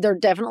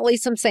definitely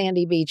some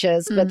sandy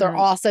beaches, but there Mhm.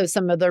 also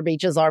some of their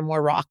beaches are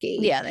more rocky.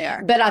 Yeah, they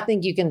are. But I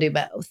think you can do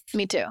both.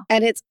 Me too.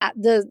 And it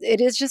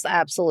is just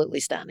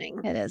absolutely stunning.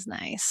 It is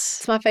nice.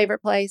 It's my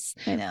favorite place.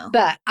 I know.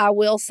 But I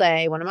will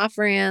say, one of my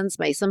friends,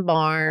 Mason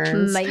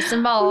Barnes.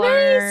 Mason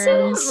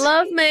Barnes.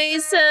 Love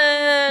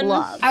Mason.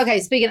 Love.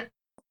 Okay,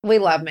 we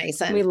love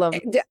Mason. We love-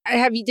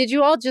 Did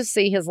you all just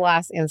see his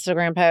last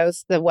Instagram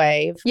post, the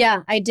wave?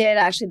 Yeah, I did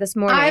actually this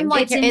morning. I'm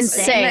like, It's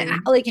insane.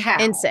 Like how?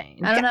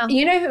 Insane. I don't know.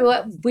 You know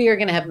who we are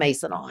going to have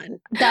Mason on?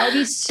 That would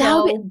be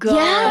so would be- good.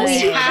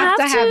 yes, We you have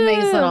to have to.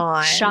 Mason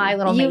on. Shy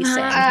little You Mason.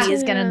 have He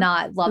is to. going to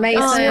not love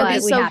Mason this, would but be we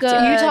so have good.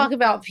 to. You talk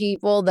about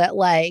people that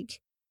like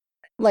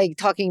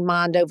talking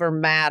mind over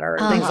matter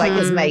and things like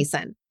this. Uh-huh.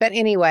 Mason. But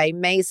anyway,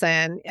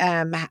 Mason,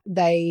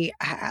 they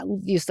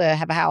used to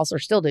have a house, or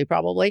still do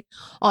probably,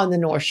 on the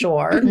North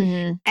Shore.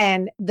 Mhm.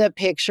 And the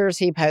pictures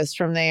he posts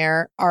from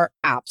there are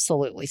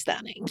absolutely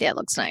stunning. Yeah, it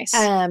looks nice.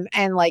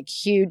 And like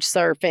huge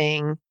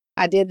surfing.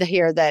 I did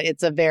hear that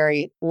it's a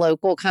very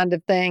local kind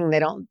of thing. They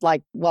don't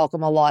like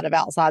welcome a lot of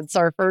outside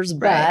surfers,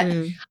 but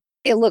Right.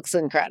 it looks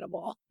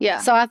incredible. yeah.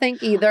 So I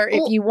think either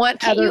if Well, you want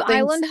Can't other you things,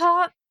 island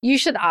hop? you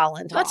should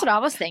island hop. That's what I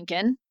was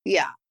thinking.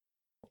 Yeah.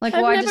 Like,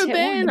 I've why never just hit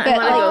been. one? I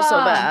want to go so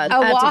Ah. bad.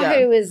 I have to go.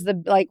 Oahu is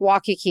the like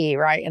Waikiki,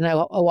 right? And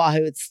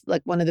Oahu, it's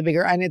like one of the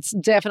bigger, and it's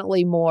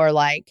definitely more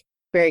like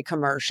very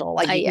commercial.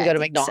 Like you Yeah, can go I to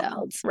think so.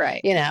 McDonald's,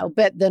 Right. you know.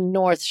 But the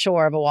North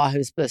Shore of Oahu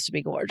is supposed to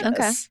be gorgeous.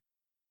 Okay.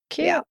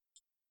 Cute. Yeah.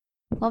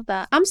 Love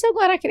that. I'm so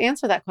glad I could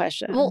answer that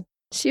question. Well,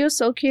 She was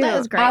so cute. that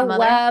was great, I Mother.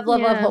 love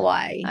Yeah.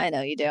 Hawaii. I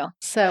know you do.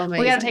 So amazing.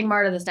 We got to take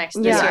Marta this next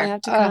Yeah, this I year.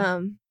 have to Oh,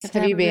 come. I've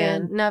have you never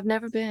been? No, I've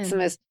never been. It's the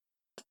most.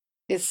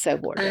 It's so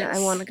gorgeous. I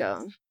want to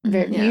go.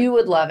 Very- Yeah. You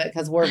would love it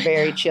because we're I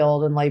very know.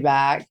 chilled and laid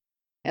back,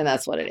 and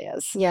that's what it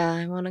is. Yeah,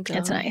 I want to go.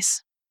 It's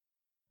nice.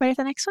 Ready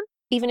for the next one?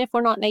 Even if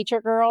we're not nature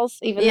girls,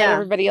 even Yeah. though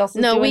everybody else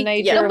is No, doing we-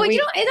 nature, yeah. No, but we- you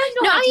don't. It doesn't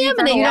No, have to be I am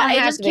for a nature- Hawaii. I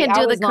have just to be. can't I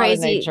do the was not a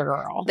crazy- nature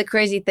girl. The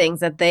crazy things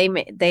that they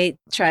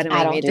try to I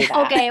make don't me do do.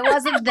 that. Okay, it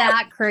wasn't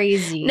that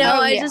crazy. No,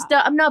 Oh, I yeah. just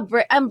don't, I'm not.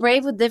 I'm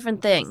brave with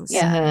different things.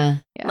 Uh-huh.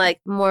 Yeah. Like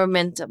more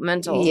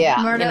mental. Yeah.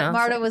 Marta, you know,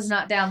 Marta was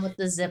not down with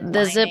the zip.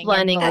 The zip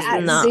lining is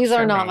and not. These are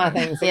for not me. my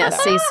things. Yeah. either.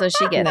 See, so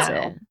she gets No.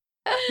 it.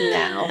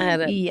 No. I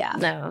had Yeah.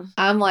 No,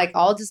 I'm like,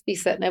 I'll just be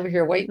sitting over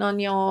here waiting on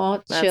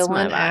y'all, That's chilling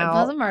my vibe. out,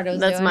 That's what Marta was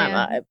that's doing. my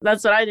yeah. vibe.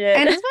 That's what I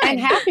did. and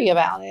happy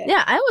about it.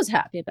 yeah, I was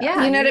happy about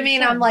Yeah. it. You know what I you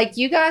mean? should. I'm like,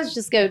 you guys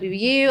just go do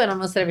you, and I'm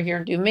gonna sit over here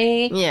and do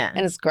me, Yeah.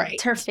 and it's great.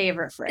 It's her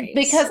favorite phrase.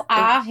 Because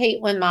I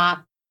hate when my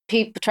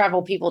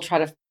people try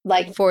to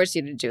like force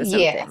you to do something.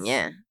 Yes.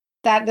 Yeah.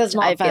 That does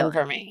I not feel fun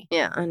for me.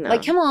 Yeah, I know.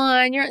 Like, come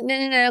on,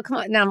 no, come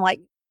on. And I'm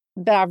like,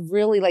 but I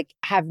really like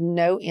have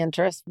no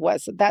interest.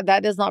 That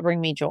does not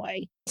bring me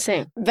joy.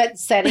 Same. But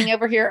sitting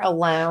over here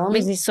alone,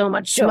 Brings me so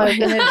much joy.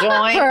 smoking a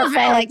joint,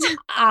 Perfect. like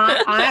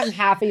I'm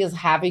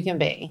happy can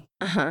be.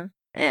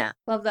 Yeah.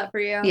 Love that for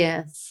you.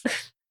 Yes.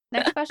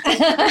 Next question.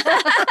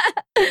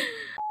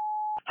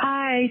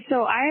 Hi.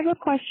 So I have a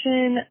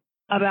question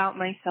about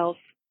myself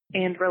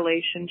and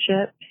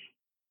relationships.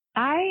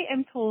 I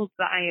am told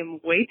that I am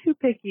way too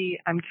picky.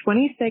 I'm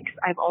 26.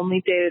 I've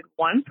only dated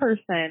one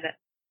person.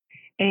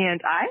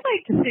 And I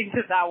like to think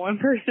that one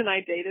person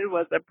I dated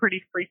was a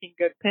pretty freaking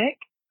good pick.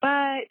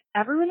 But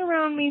everyone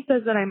around me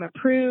says that I'm a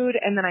prude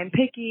and that I'm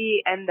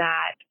picky and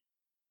that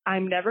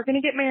I'm never going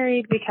to get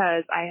married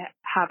because I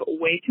have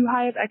way too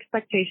high of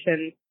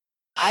expectations.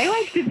 I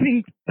like to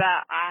think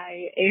that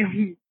I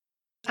am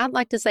I'd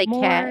like to say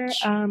more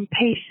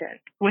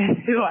patient with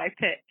who I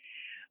pick.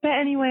 But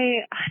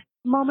anyway,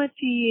 Mama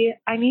T,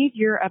 I need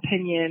your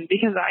opinion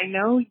because I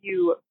know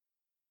you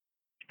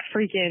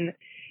freaking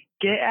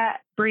get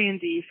at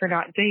Brandy for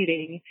not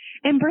dating.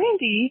 And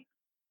Brandy,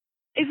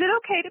 is it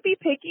okay to be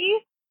picky?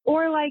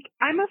 Or like,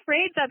 I'm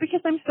afraid that because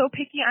I'm so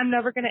picky, I'm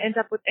never going to end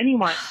up with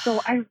anyone. So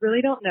I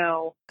really don't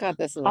know. God,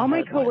 this is all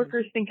my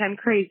coworkers think I'm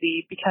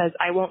crazy because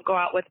I won't go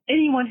out with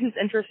anyone who's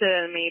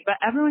interested in me, but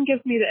everyone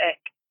gives me the ick.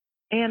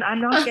 And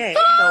I'm not gay,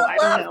 so I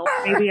don't know.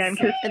 Maybe I'm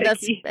just picky.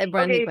 That's a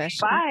Brandy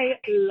question. Bye.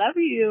 Love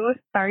you.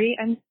 Sorry,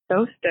 I'm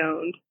so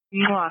stoned.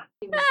 Mwah.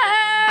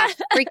 I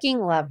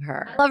freaking love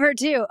her. Love her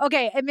too.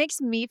 Okay, it makes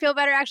me feel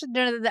better actually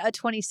to know that a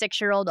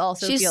 26-year-old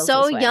also She's feels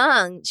so this way.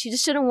 young. She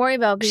just shouldn't worry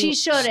about being. She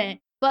shouldn't.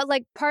 But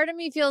like part of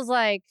me feels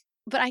like,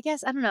 but I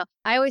guess, I don't know.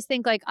 I always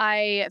think like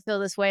I feel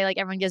this way, like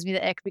everyone gives me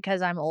the ick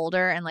because I'm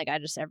older and like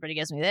everybody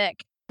gives me the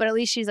ick. But at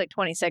least she's like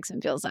 26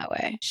 and feels that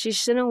way. She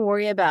shouldn't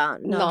worry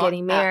about not Not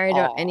getting married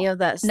at or all. any of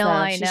that stuff. No,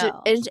 I She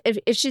know.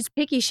 if she's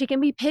picky, she can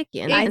be picky.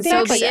 And I and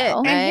think so be so. it.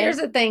 And right? here's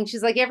the thing.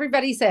 She's like,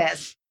 everybody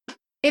says,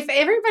 if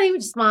everybody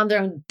would just mind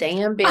their own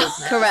damn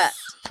business. Correct.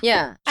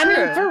 Yeah. I mean,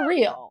 true. for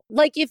real.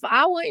 Like, if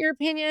I want your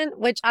opinion,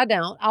 which I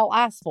don't, I'll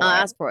ask for I'll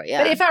it. ask for it.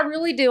 Yeah. But if I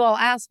really do, I'll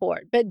ask for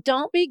it. But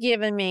don't be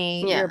giving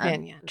me Yeah, your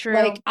opinion. true.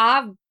 Like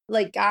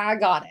I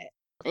got it.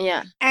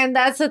 yeah. And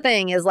that's the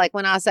thing is like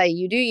when I say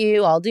you do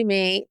you, I'll do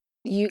me.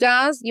 You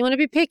guys, you want to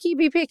be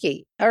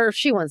picky. Or if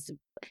she wants to,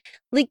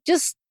 like,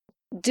 just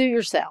do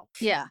yourself.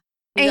 Yeah.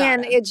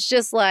 And it's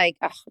just like,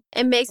 ugh,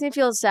 It makes me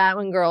feel sad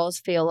when girls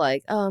feel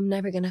like, oh, I'm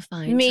never gonna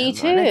find me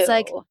someone. too. It's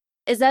like,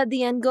 is that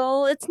the end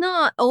goal? It's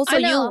not. Also, I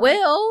know. you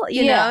will.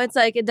 You Yeah. know, it's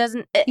like it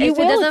doesn't. You If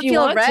will it if doesn't you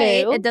feel want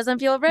right, to. it doesn't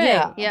feel right.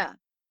 Yeah. Yeah.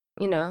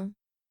 You know.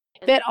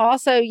 but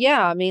also,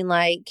 yeah, I mean,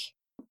 like,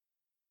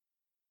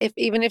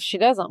 even if she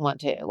doesn't want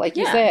to, like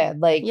you Yeah. said,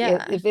 like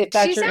Yeah. if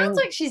that's She your sounds end-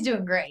 like she's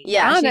doing great.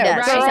 Yeah, I she know,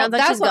 does. She girl, sounds like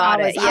that's she's what got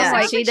I it. was- I'm Yeah,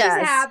 like, she She's does.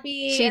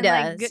 happy. She and,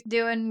 does. like,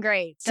 doing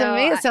great. to So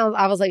me, I- it sounds.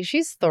 I was like,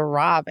 she's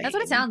thriving. that's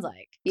what it sounds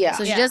like. Yeah.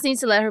 So she Yeah. just needs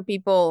to let her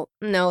people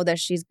know that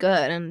she's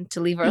good and to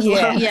leave her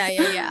alone. Yeah.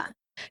 Yeah.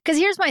 Because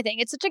here's my thing.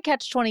 It's such a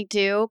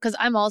catch-22 because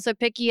I'm also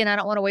picky and I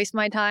don't want to waste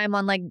my time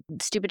on like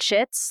stupid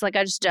shits. Like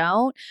I just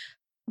don't.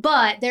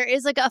 But there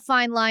is like a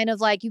fine line of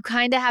like you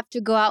kind of have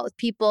to go out with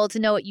people to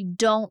know what you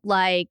don't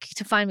like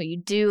to find what you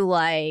do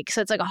like.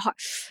 So it's like I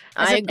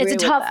it's agree a with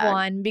tough that.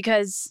 one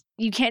because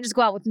you can't just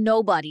go out with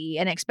nobody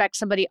and expect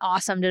somebody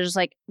awesome to just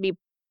like be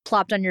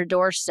plopped on your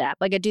doorstep.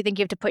 Like I do think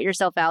you have to put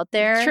yourself out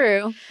there.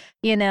 True.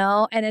 You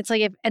know, and it's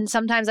like and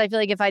sometimes I feel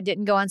like if I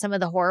didn't go on some of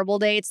the horrible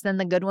dates, then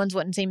the good ones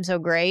wouldn't seem so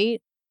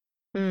great.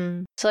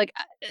 Mm. So like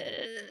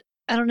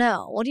I don't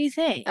know. What do you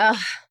think? Ugh.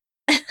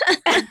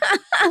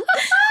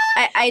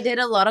 I did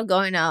a lot of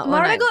going out. when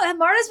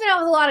Marta's been out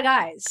with a lot of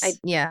guys.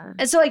 yeah.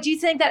 And so like do you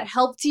think that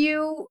helped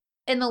you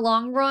in the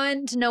long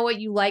run to know what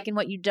you like and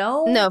what you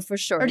don't? No, for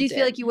sure. Or do you it feel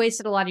did. like you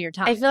wasted a lot of your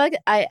time? I feel like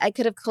I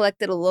could have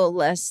collected a little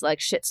less like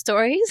shit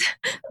stories,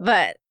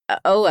 but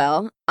oh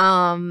well.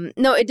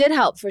 No, it did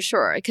help for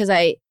sure because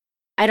I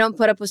don't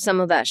put up with some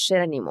of that shit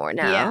anymore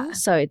now. Yeah.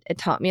 So it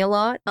taught me a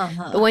lot.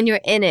 Uh-huh. But when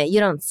you're in it, you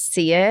don't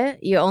see it.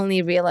 You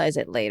only realize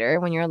it later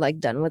when you're like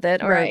done with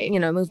it or Right.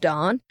 moved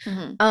on.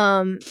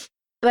 Mhm.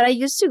 But I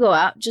used to go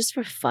out just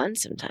for fun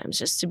sometimes,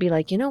 just to be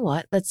like, you know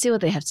what? Let's see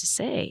what they have to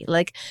say.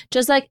 Like,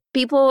 just like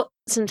people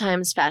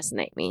sometimes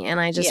fascinate me and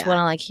I just Yeah. want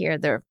to like hear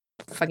their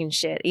fucking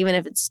shit, even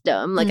if it's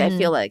dumb. Like, Mhm. I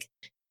feel like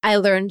I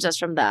learned just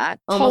from that.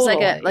 Almost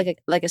Totally.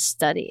 like a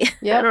study. I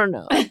Yep. don't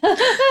know.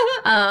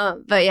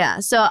 But yeah,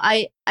 so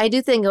I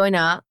do think going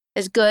out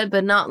is good,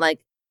 but not like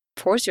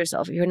force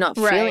yourself if you're not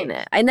feeling Right.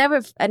 it. I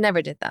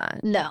never did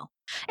that. No.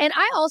 And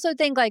I also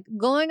think like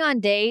going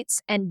on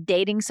dates and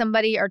dating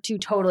somebody are two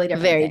totally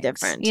different Very things.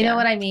 different, You know yeah.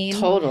 what I mean?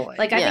 Totally.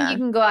 Like I Yeah. think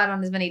you can go out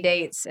on as many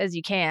dates as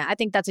you can. I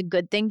think that's a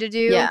good thing to do.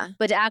 Yeah.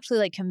 But to actually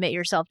like commit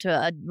yourself to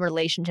a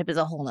relationship is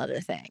a whole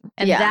nother thing.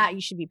 And Yeah. that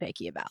you should be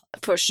picky about.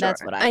 For sure.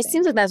 That's what I It think.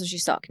 seems like that's what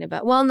she's talking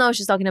about. Well, no,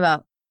 she's talking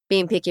about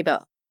being picky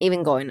about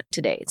even going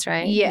to dates,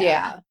 right?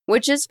 Yeah.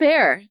 Which is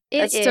fair. It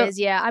That's is, still-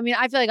 yeah. I mean,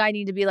 I feel like I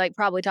need to be like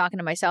probably talking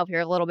to myself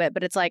here a little bit,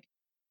 but it's like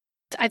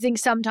I think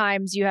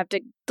sometimes you have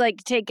to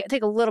like take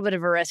a little bit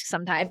of a risk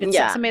sometimes. If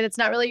it's somebody that's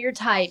not really your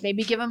type,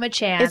 maybe give them a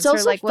chance. It's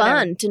also or like whatever.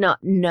 fun to not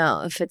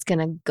know if it's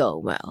gonna go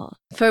well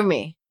for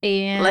me.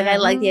 Yeah. Like I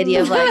like the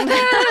idea of like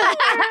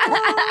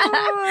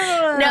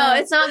no,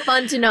 it's not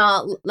fun to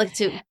not like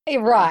to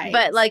Right.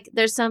 but like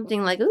there's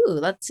something like, ooh,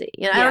 let's see.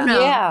 You know, I don't know.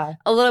 Yeah.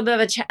 A little bit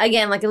of a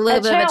again, like a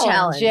little bit of a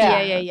challenge.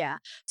 Yeah.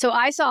 So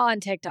I saw on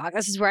TikTok,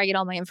 this is where I get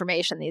all my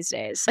information these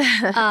days.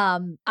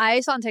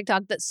 I saw on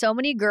TikTok that so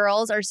many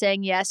girls are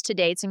saying yes to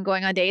dates and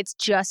going on dates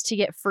just to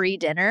get free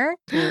dinner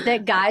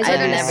that guys are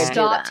going to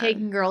stop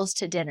taking girls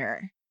to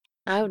dinner.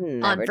 I would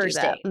never do first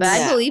that. dates. But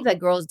I believe that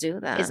girls do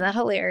that. Isn't that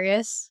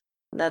hilarious?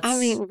 That's I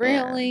mean,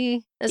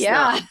 really?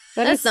 Yeah.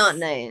 That's not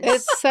nice.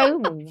 It's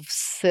so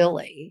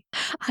silly.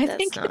 I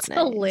think it's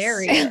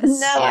hilarious.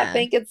 No, I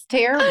think it's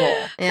terrible.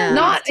 Yeah.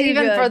 Not Too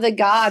even good. for the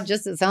guy,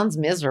 just it sounds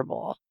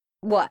miserable.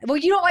 What? Well,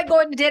 you don't like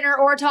going to dinner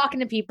or talking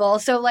to people.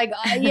 So, like,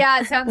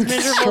 yeah, it sounds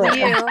miserable to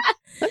you.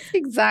 That's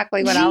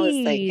exactly what I was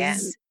thinking.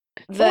 Jeez.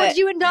 What did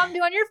you and Dom do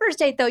on your first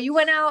date, though? You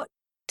went out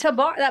to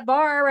that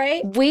bar,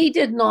 right? We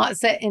did not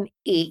sit and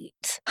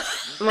eat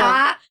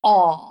at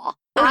all.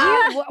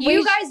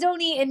 You guys don't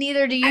eat, and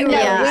neither do you. No,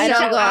 Yeah,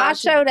 I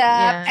showed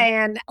up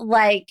and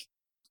like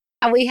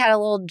we had a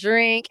little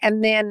drink,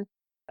 and then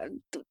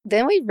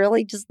we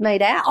really just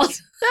made out.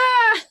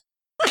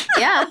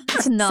 Yeah.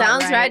 It's not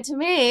Sounds right to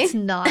me. It's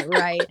not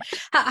right.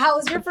 How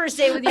was your first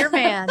date with your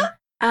man?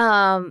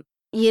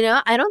 You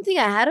know, I don't think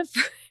I had a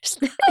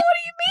first date. What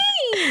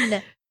do you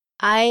mean?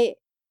 I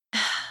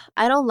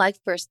don't like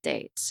first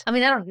dates. I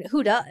mean, I don't.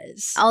 Who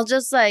does? I'll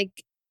just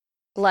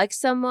like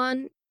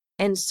someone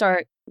and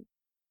start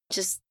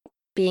just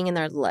being in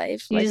their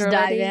life. You like, just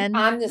already. dive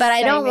in. But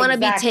I don't want to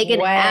be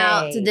taken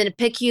out to then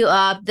pick you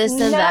up, this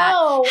and that.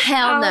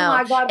 Hell no.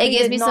 My God, it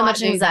gives me so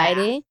much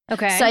anxiety.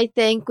 Okay. So I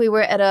think we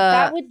were at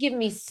that would give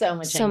me so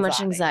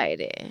much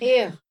anxiety.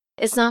 Ew.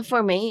 It's not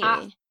for me.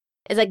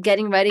 It's like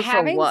getting ready for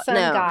Having what? some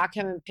No. guy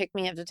come and pick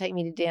me up to take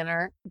me to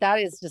dinner, that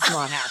is just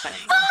not happening.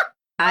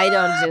 I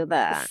don't do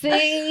that.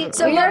 See?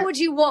 So what would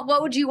you want?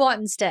 What would you want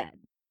instead?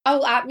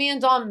 Oh, me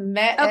and Dawn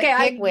met at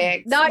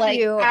Pickwick's. not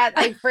you. At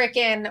a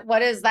freaking,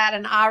 what is that,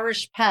 an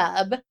Irish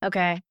pub.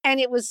 Okay. And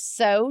it was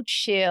so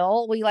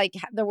chill. We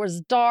there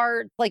was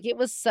darts. Like, it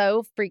was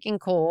so freaking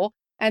cool.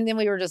 And then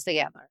we were just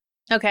together.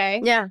 Okay.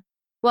 Yeah.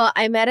 Well,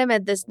 I met him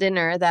at this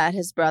dinner that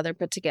his brother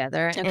put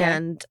together. Okay.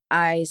 And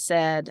I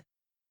said,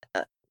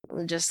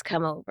 just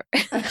come over.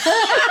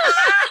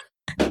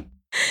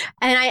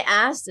 And I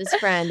asked his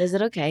friend, is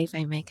it okay if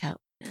I make out?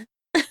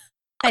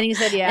 And he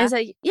said, yeah. And I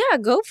said, yeah,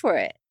 go for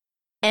it.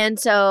 And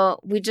so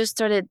we just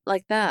started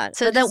like that.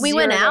 So but then we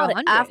went 0 to out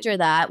 100. after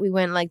that. We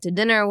went like to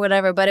dinner or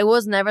whatever, but it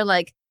was never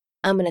like,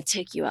 I'm going to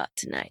take you out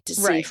tonight to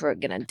see if we're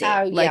going to date.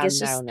 Oh, like, yeah, it's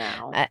just,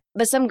 no.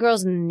 but some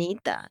girls need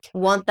that,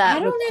 want that, I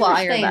don't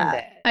require understand that.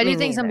 it. I do Me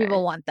think some neither.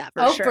 people want that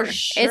for Oh, sure. for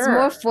sure. It's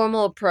more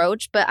formal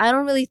approach, but I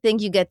don't really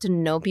think you get to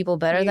know people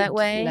better that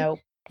way. Nope.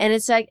 And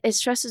it's like, it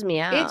stresses me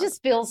out. It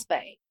just feels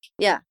fake.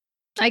 Yeah.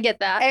 I get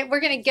that. And we're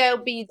going to go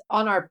be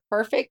on our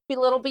perfect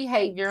little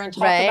behavior and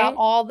talk Right. about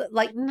all the,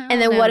 like, no. And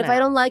then no, what if no. I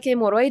don't like him?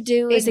 What do I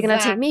do? Is he going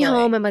to take me Exactly.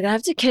 home? Am I going to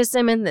have to kiss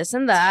him and this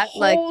and that?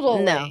 Like, no,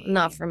 Totally.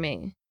 not for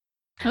me.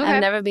 Okay.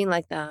 I've never been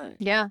like that.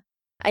 Yeah.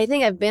 I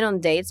think I've been on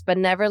dates, but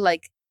never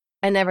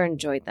I never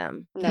enjoyed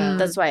them. No.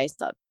 That's why I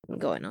stopped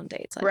going on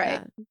dates like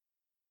Right. that.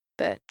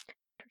 But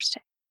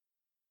Interesting.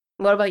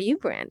 what about you,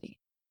 Brandy?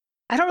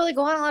 I don't really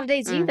go on a lot of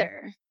dates Mm.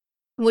 either.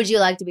 Would you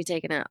like to be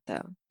taken out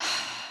though?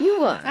 You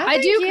would. I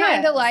do think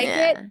kind yes. of like it.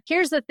 Yeah.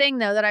 Here's the thing,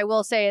 though, that I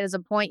will say as a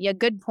point,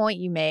 good point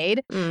you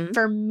made. Mm.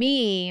 For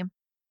me,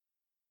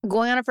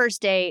 going on a first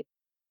date,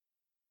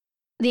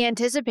 the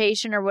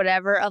anticipation or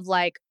whatever of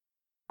like,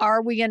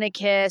 are we going to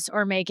kiss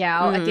or make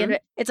out? At the end of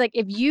it, it's like,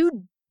 if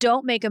you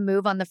don't make a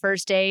move on the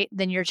first date,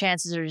 then your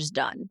chances are just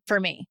done for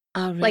me.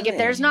 Oh, really? Like, if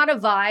there's not a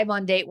vibe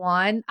on date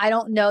one, I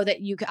don't know that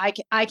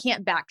I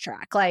can't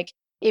backtrack. Like,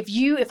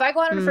 if I go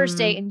on a first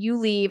date and you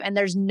leave and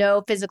there's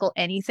no physical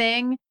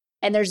anything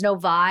and there's no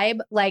vibe,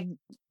 like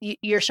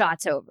your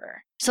shot's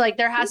over. So like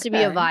there has to be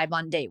a Okay. vibe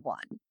on date one.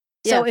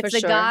 Yeah, So if for the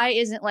sure. guy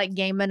isn't like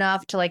game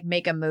enough to like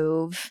make a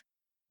move,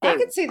 I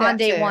could see that on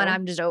date too. one,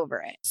 I'm just over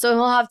it. So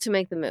he'll have to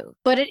make the move.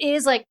 But it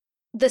is like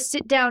the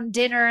sit down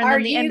dinner and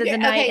then the end of the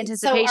night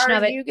anticipation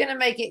of Are it. you going to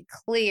make it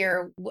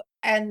clear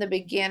in the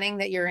beginning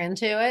that you're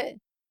into it?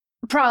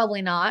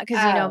 Probably not,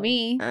 because you know Oh.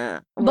 me.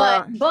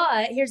 Well,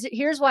 But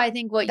here's why I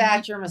think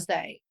That's your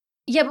mistake.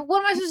 yeah, but what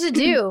am I supposed to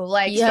do?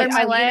 Like Yeah, stretch my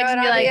You know legs what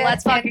and be I like, did?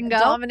 let's fucking And go.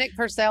 Dominic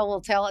Purcell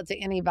will tell it to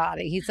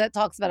anybody. He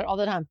talks about it all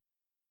the time.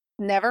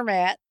 Never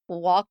met,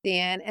 walked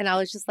in, and I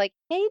was just like,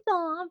 "Hey,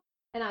 Dom,"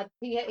 and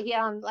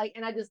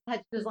and I just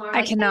touched his arm. I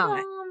like, "Hey,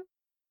 cannot. Dom."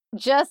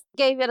 Just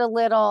gave it a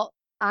little.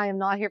 I am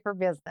not here for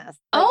business.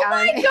 Oh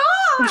Like, my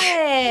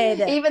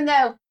God. Even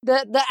though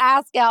the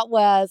ask out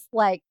was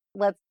like,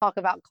 let's talk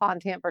about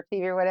content for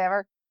TV or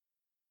whatever.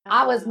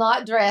 I was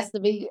not dressed to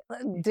be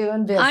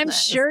doing business. I'm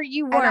sure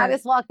you And I weren't.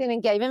 just walked in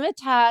and gave him a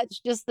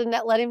touch just to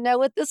let him know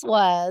what this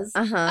was.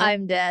 uh-huh.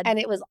 I'm dead. And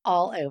it was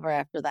all over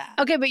after that.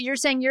 Okay, but you're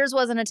saying yours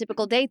wasn't a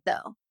typical date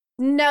though.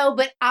 No,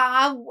 but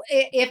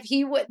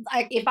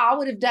if I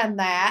would have done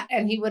that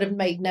and he would have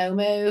made no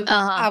move,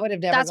 I would have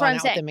never That's what gone I'm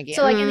out saying. with him again.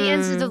 So, like, in the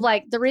instance of,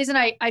 like, the reason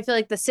I feel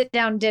like the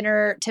sit-down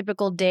dinner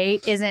typical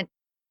date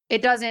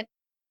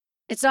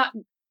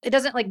it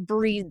doesn't like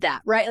breed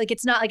that, right? Like,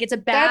 it's not like it's a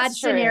bad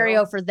That's true.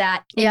 scenario for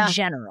that in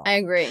general. I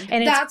agree.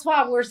 And that's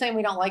why we're saying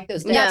we don't like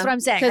those dates. That's what I'm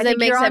saying. Because it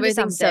makes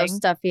everything so something.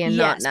 stuffy and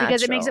not natural.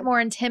 Because it makes it more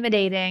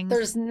intimidating.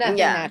 There's nothing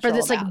natural for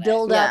this like about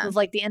build it. up of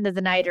like the end of the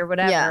night or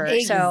whatever. Yeah,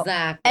 So,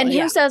 exactly. And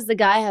who says the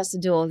guy has to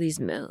do all these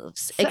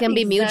moves? It can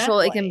be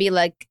mutual. It can be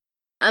like,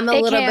 I'm a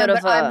little bit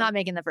of I'm not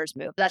making the first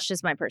move. That's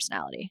just my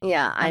personality.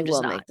 Yeah, I I'm just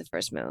will not. make the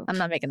first move. I'm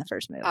not making the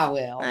first move. I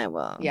will. I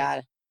will.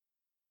 Yeah.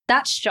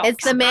 That's shocks.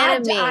 It's the man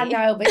in me. I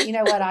know, but you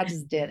know what? I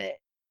just did it.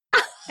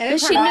 And But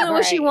she knew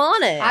what she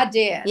wanted. I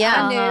did. Yeah.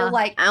 I knew,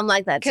 like, I'm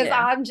like that too. because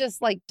I'm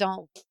just like,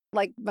 don't,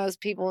 like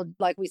most people,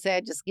 like we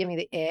said, just give me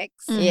the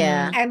icks.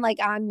 Yeah. And like,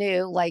 I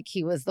knew like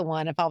he was the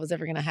one if I was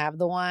ever going to have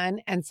the one.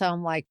 And so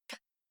I'm like,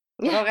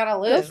 I don't got to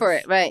lose. Go for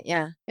it. Right.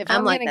 Yeah. If I'm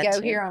I'm like going to that go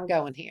too. here, I'm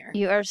going here.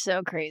 You are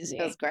so crazy.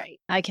 It was great.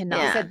 I cannot.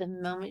 He Yeah. said the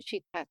moment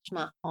she touched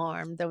my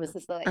arm, there was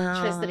this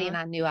electricity and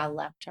I knew I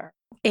loved her.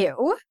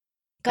 Ew.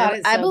 God,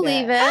 it's I so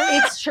believe good.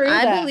 it. It's true.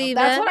 I though. believe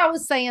That's it. what I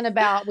was saying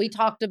about, we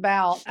talked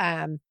about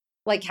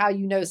like how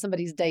you know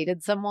somebody's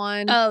dated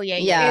someone. Oh, yeah.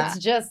 Yeah. It's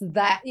just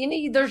that,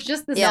 there's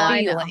just this Yeah,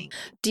 I know. feeling.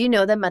 Do you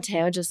know that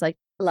Mateo just like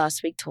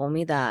last week told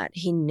me that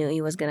he knew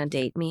he was going to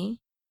date me?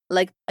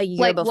 Like a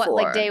year Like before.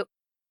 what? Like day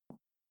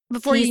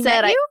before He he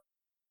said met you?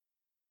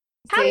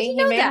 How did See, you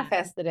know he that?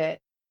 manifested it.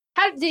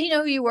 How did he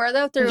know who you were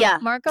though? Through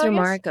Marco? I through guess?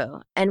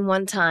 Marco. And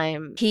one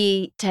time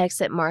he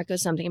texted Marco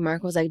something. And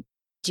Marco was like,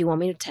 do you want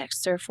me to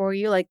text her for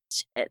you? Like,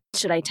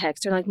 should I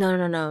text her? Like,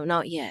 no,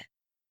 not yet.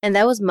 And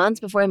that was months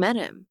before I met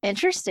him.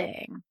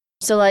 Interesting.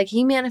 So like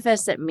he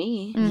manifested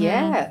me. Mhm.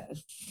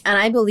 Yes. And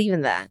I believe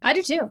in that. I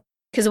do too.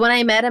 Because when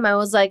I met him, I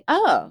was like,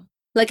 oh,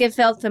 like it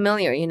felt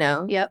familiar, you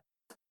know? Yep.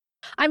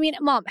 I mean,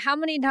 Mom, how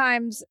many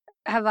times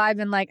have I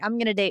been like, I'm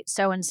going to date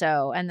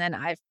so-and-so, and then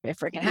I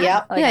freaking have.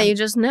 Yep. Like, yeah, I'm- you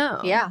just know.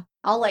 Yeah.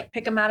 I'll like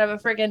pick them out of a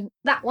freaking,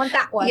 that one.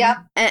 Yep.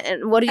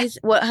 And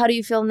how do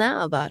you feel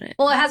now about it?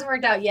 Well, it hasn't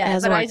worked out yet. It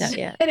hasn't but worked out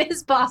yet. It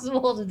is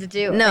possible to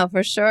do it. No,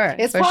 for sure.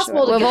 It's for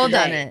possible to We've get all the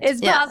done date. it.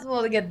 It's Yeah.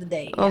 possible to get the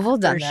date. We've all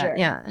done for that. Sure.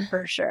 Yeah.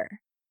 For sure.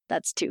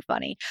 That's too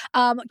funny.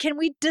 Can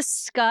we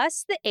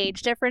discuss the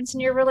age difference in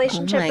your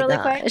relationship my really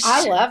quick? gosh.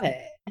 I love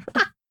it.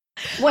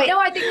 Wait. No,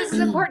 I think this is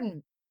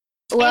important.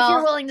 If Well,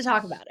 you're willing to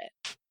talk about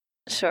it.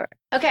 sure.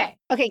 Okay.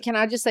 Okay, can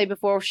I just say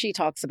before she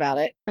talks about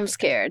it, I'm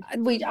scared.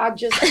 I'm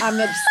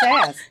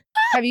obsessed.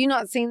 Have you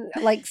not seen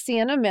like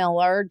Sienna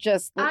Miller?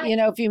 Just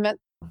if you met,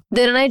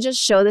 Didn't I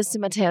just show this to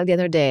Mateo the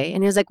other day?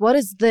 And he was like, what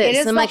is this? It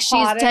is I'm the like, she's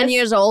 10 hottest.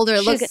 years older.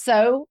 she's Look at,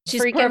 so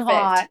she's freaking perfect.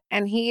 hot,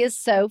 and he is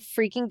so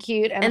freaking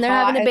cute, and they're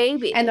hot, having a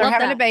baby. and they're Love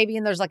having that. a baby,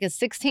 and there's like a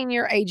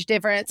 16-year age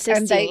difference.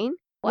 and 16?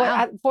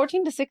 Wow.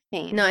 14 to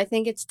 16. No, I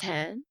think it's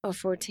 10 or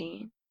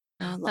 14.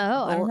 I don't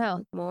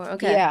know. More.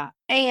 Okay. Yeah,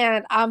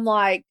 and I'm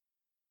like,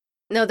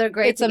 No, they're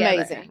great it's together.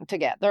 amazing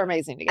together. They're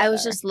amazing together. I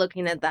was just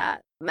looking at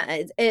that.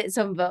 It's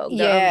on Vogue.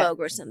 They're Yeah. on Vogue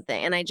or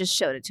something. And I just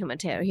showed it to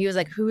Mateo. He was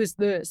like, who is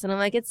this? And I'm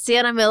like, it's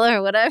Sienna Miller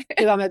or whatever.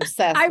 who I'm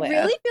obsessed I with.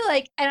 really feel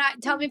like, and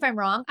tell me if I'm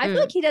wrong, I feel Mm.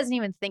 like he doesn't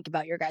even think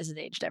about your guys'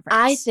 age difference.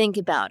 I think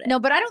about it. No,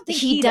 but I don't think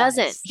he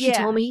doesn't. does. He Yeah.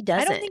 told me he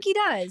doesn't. I don't think he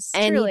does.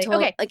 And he truly. told-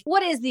 okay, like-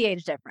 what is the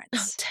age Oh,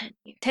 difference? 10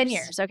 years. 10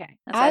 years. Okay.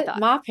 That's what I thought.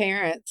 My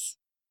parents,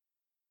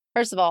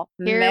 first of all,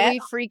 Here met, we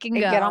freaking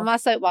and go. get on my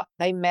soapbox.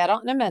 They met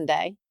on a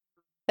Monday.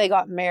 They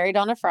got married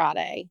on a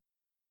Friday.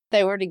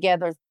 They were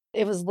together.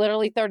 It was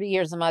literally 30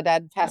 years and my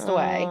dad passed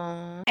away.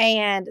 Aw.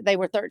 And they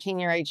were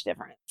 13-year age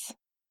difference.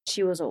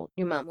 She was old.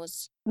 Your mom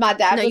was. My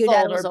dad no, was your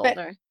older, dad was but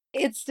older.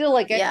 it's still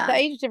like Yeah. the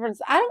age difference.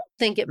 I don't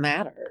think it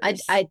matters.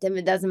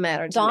 It doesn't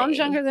matter to Dom's me.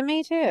 younger than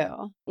me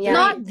too. Yeah.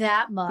 Not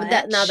that much.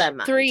 Not that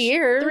much. 3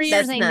 years. 3 years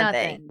That's ain't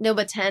nothing. nothing. No,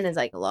 but 10 is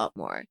like a lot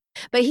more.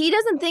 But he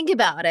doesn't think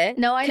about it.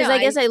 No, I know. Because I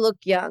guess I look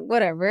young,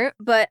 whatever.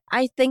 But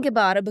I think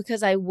about it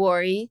because I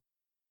worry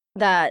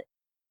that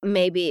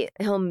maybe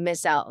he'll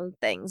miss out on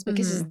things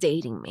because he's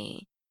dating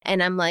me.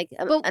 And I'm like,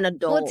 I'm But an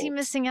adult. What's he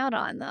missing out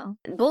on though?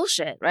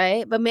 Bullshit,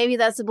 right? But maybe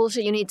that's the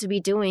bullshit you need to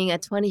be doing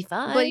at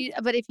 25.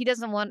 But if he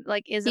doesn't want,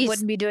 like, He's-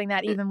 wouldn't be doing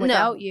that even no.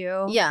 without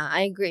you. Yeah,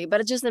 I agree.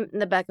 But it's just in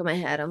the back of my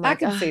head. I'm I like,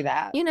 can "Ugh," see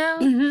that. you know?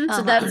 Mhm. So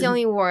Uh-huh. that's the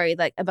only worry,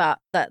 like, about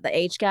the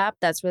age gap.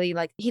 That's really,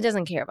 like, he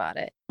doesn't care about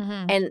it.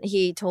 Mhm. And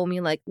he told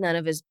me, like, none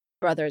of his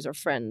brothers or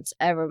friends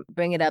ever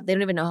bring it up. They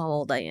don't even know how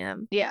old I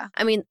am. Yeah.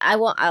 I mean,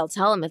 I'll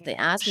tell him if they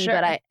ask me, Sure.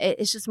 but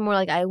it's just more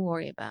like I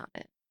worry about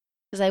it.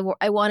 Because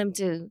I want him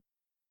to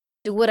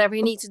do whatever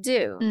he needs to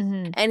do.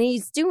 Mm-hmm. And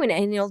he's doing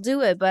it and he'll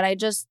do it. But I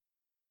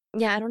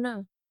don't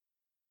know.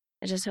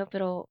 I just hope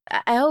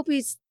I hope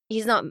he's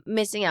not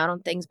missing out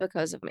on things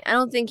because of me. I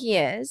don't think he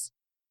is.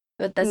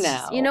 But that's,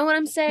 No. you know what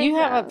I'm saying? You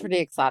have a pretty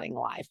exciting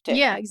life too.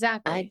 Yeah,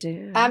 exactly. I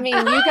do. I mean,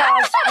 you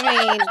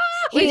guys,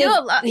 We he do is-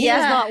 a lot- He yeah.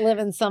 is not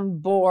living some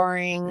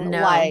boring No,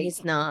 like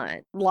he's not.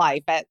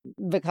 life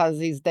because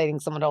he's dating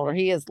someone older.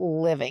 He is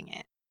living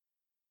it.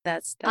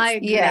 that's it.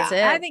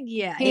 I think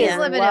He is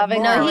living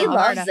loving it No, more he with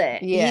loves Marta.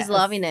 it. Yes. He's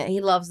loving it.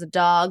 He loves the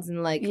dogs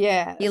and like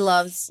he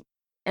loves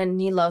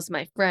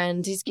my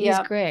friends. He's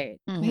great.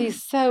 Mhm.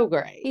 He's so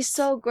great. He's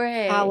so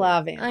great. I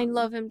love him. I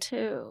love him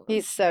too.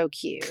 He's so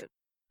cute.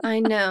 I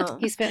know.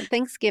 He spent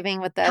Thanksgiving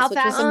with us, How which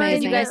was fast did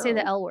amazing. you guys say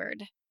the L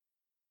word?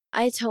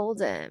 I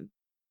told him.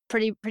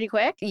 Pretty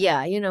quick?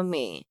 Yeah, you know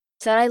me.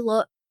 Said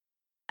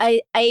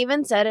I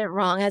even said it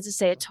wrong. I had to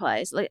say it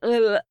twice. Like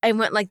I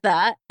went like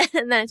that,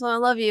 and then I told him I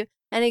love you,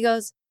 and he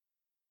goes,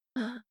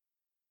 and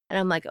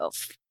I'm like, oh,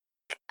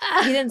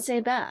 he didn't say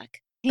it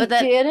back. He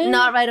didn't?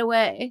 Not right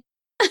away.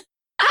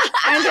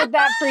 And did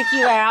that freak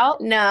you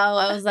out? No,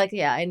 I was like,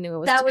 yeah, I knew it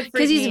was That would freak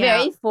because he's me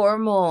very out.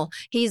 formal.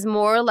 He's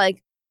more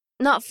like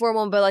not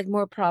formal, but like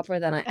more proper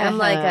than I am.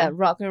 Like a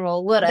rock and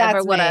roll,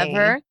 whatever.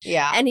 Me.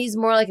 Yeah. And he's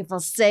more like, if I'll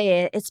say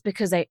it, it's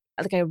because I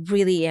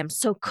really am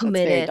so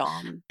committed. That's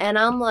very Dom. And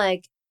I'm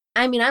like,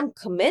 I mean, I'm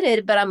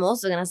committed, but I'm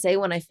also gonna say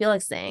when I feel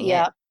like saying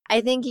it.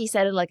 I think he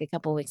said it like a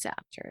couple weeks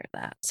after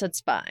that, so it's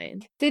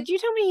fine. Did you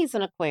tell me he's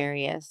an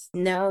Aquarius?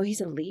 No,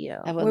 he's a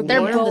Leo. We're They're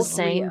born on the both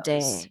same Leos.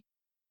 day.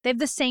 They have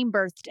the same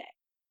birthday.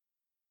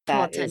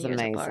 That 10 is years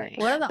amazing. apart.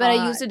 What are the But odds?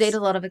 I used to date a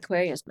lot of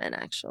Aquarius men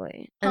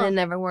actually, and Huh. it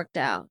never worked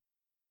out.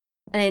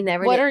 And I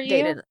never What are you?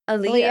 dated a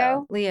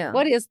Leo. Leo.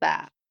 What is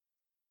that?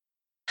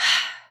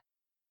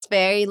 It's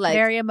very like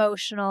very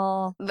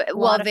emotional.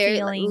 well, of very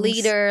feelings.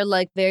 leader,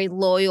 like very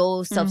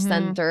loyal,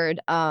 self-centered,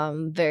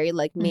 very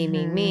like me,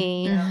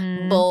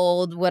 Mhm.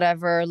 bold,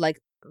 whatever, like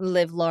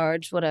live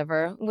large,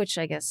 whatever. Which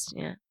I guess,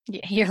 yeah.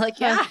 Yeah, you're like,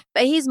 yeah.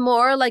 But he's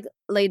more like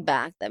laid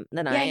back than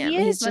I am. He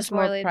is He's much just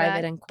more laid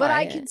private back. and quiet. But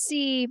I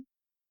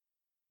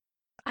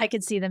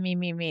could see the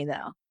me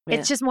though. Yeah.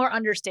 It's just more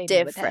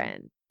understated with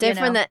him.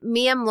 Different know? that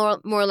me, I'm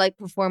more like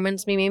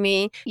performance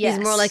me. Yes.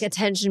 He's more like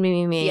attention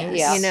me.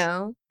 Yes. You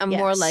know? I'm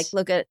more like Yes.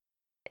 look at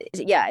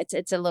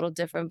it's a little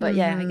different, but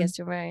yeah, I Mhm. guess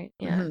you're right.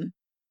 Yeah. Mhm.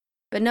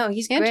 But no,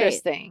 he's great.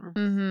 Interesting.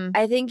 Mhm.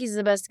 I think he's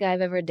the best guy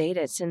I've ever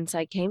dated since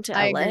I came to LA.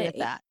 I agree with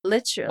that.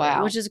 Literally,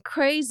 Wow. which is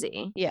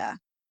crazy. Yeah.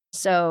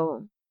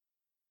 So,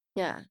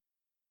 yeah.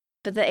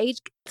 But the age,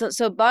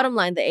 so bottom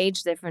line, the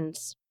age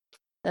difference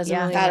doesn't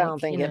Yeah. really I like, don't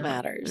think you it know,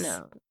 matters.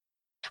 No.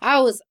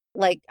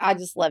 I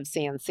just love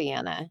seeing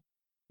Sienna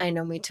I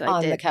know, me too. on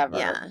I the did. cover.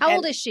 Yeah. How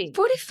old is she?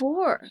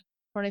 44.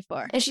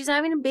 44. And she's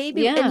having a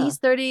baby. Yeah. And he's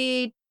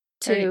 32,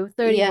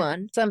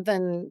 31.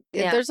 Something.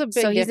 Yeah. There's a big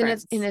so he's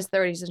difference. in his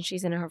 30s and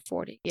she's in her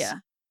 40s. Yeah.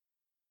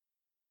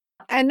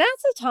 And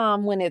that's a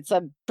time when it's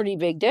a pretty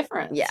big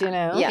difference, Yeah. you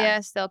know? Yeah. Yeah,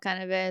 still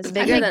kind of is.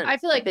 I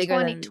feel like bigger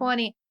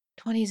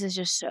 20s is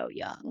just so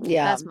young.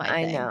 Yeah, That's my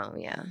I thing. know.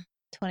 Yeah.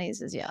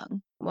 20s is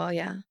young. Well,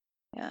 yeah.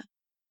 Yeah.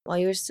 Well,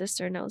 your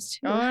sister knows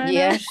too. Oh, I know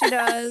Yes. she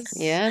does.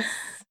 Yes.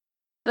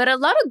 But a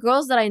lot of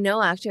girls that I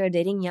know actually are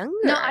dating younger.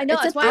 No, I know.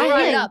 It's That's a why I brought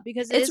it thing. up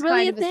because It's is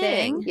really kind of a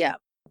thing. Yeah.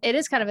 It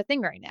is kind of a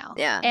thing right now.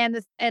 Yeah.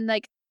 And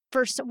like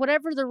for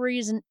whatever the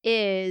reason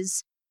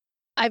is,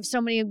 I have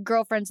so many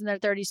girlfriends in their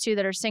 30s too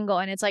that are single,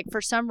 and it's like for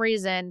some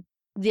reason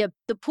the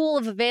pool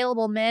of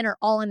available men are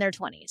all in their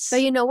 20s.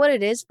 But you know what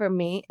it is for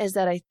me is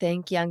that I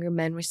think younger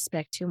men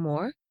respect you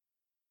more.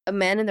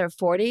 Men in their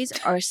 40s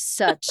are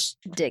such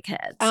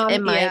dickheads,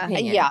 in my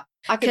opinion. Yeah,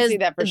 I can see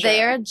that for sure.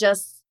 They're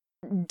just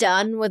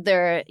done with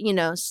their,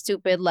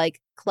 stupid like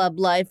club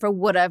life or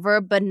whatever,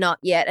 but not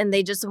yet. And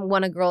they just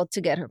want a girl to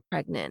get her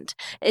pregnant.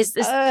 It's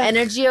this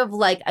energy of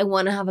like, I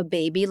want to have a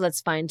baby. Let's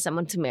find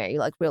someone to marry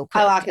like real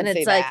quick. Oh, I can and see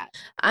it's like, that.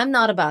 I'm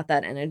not about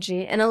that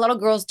energy. And a lot of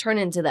girls turn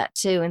into that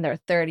too in their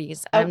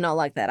 30s. I'm not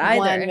like that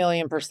either.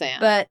 1,000,000%.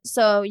 But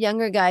so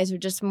younger guys are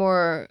just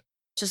more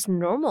just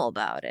normal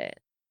about it,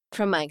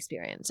 from my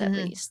experience at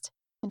least.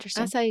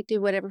 Interesting. I say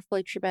do whatever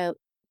floats your boat.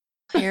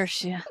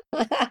 Here's you.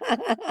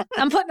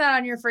 I'm putting that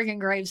on your freaking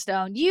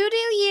gravestone. You do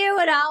you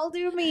and I'll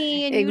do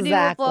me, and you do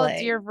what floats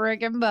Exactly. your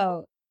freaking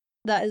boat.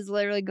 That is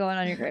literally going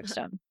on your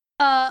gravestone.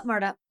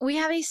 Marta, we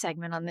have a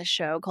segment on this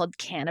show called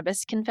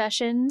Cannabis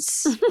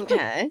Confessions.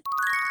 Okay.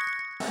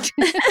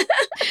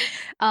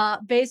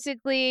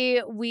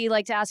 Basically, we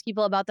like to ask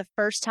people about the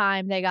first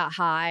time they got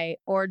high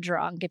or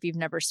drunk if you've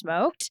never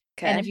smoked.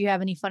 Okay. And if you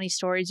have any funny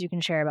stories you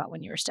can share about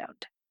when you were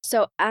stoned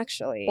So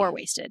actually, or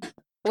wasted.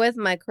 with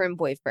my current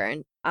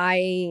boyfriend,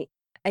 I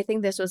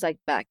think this was like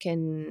back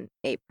in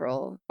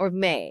April or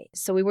May.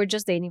 So we were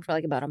just dating for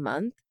like about a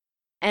month.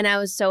 And I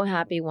was so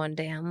happy one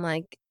day. I'm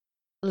like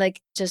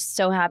just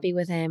so happy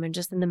with him and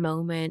just in the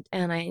moment.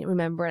 And I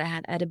remembered I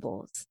had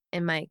edibles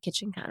in my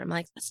kitchen counter. I'm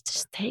like, let's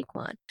just take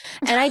one.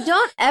 And I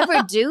don't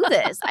ever do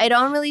this. I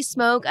don't really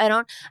smoke.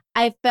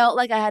 I felt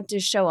like I had to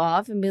show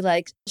off and be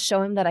like,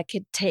 show him that I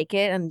could take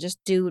it and just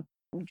do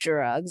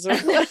drugs.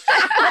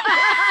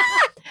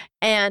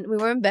 And we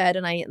were in bed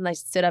and I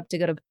stood up to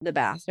go to the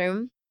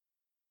bathroom.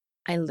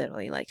 I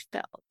literally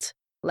felt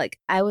like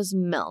I was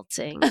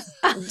melting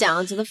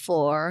down to the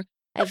floor.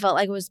 I felt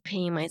like I was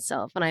peeing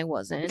myself and I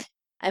wasn't.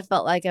 I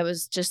felt like I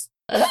was just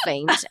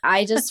faint.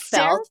 I just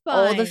felt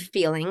all the terrifying.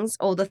 feelings,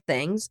 all the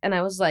things. And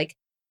I was like,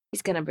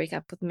 he's going to break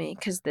up with me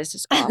because this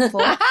is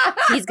awful.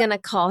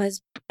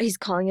 He's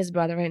calling his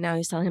brother right now.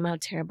 He's telling him how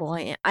terrible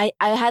I am.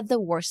 I had the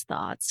worst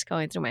thoughts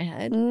going through my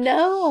head.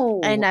 No.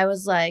 And I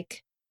was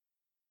like,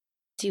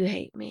 do you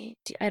hate me?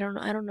 I don't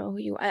know. I don't know who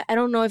you are. I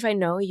don't know if I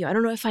know you. I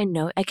don't know if I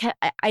know.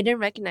 I didn't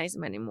recognize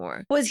him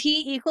anymore. Was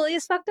he equally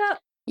as fucked up?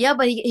 Yeah,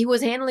 but he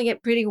was handling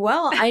it pretty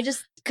well. I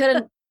just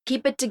couldn't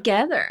keep it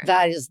together.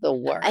 That is the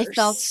worst. I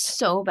felt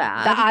so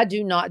bad. I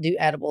do not do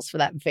edibles for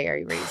that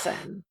very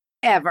reason.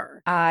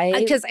 Ever.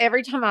 Because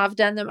every time I've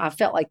done them, I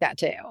felt like that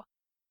too.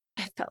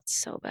 I felt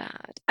so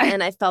bad.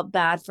 And I felt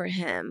bad for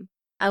him.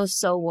 I was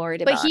so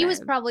worried about But he him. was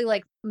probably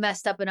like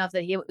messed up enough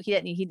that he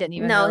didn't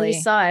even No, really...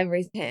 he saw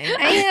everything.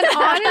 And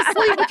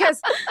honestly,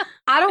 because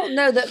I don't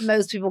know that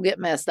most people get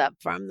messed up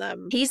from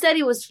them. He said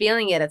he was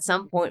feeling it at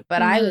some point,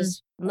 but I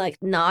was like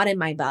not in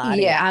my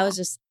body. Yeah. I was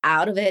just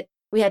out of it.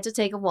 We had to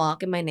take a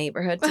walk in my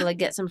neighborhood to like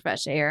get some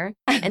fresh air,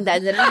 and that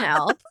didn't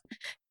help.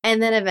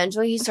 And then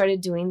eventually he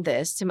started doing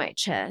this to my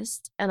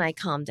chest, and I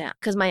calmed down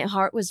because my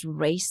heart was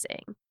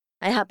racing.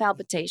 I had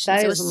palpitations.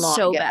 That It is was not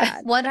so good.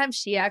 bad. One time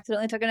she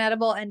accidentally took an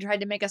edible and tried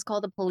to make us call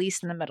the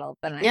police in the middle of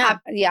the night.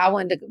 Yeah. I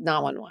went to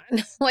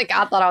 911. Like,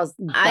 I thought I was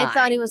I thought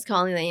dying. he was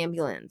calling the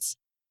ambulance.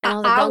 And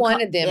was like, I "Don't call-"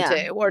 wanted them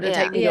to, or to Yeah.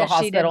 take me to Yeah,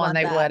 a she did hospital, want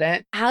and they that.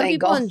 wouldn't. How do Thank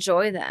people God.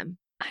 enjoy them?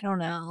 I don't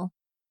know.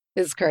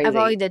 It's crazy. I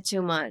probably did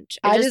too much.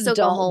 I just took a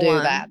don't whole do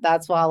one. that.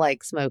 That's why,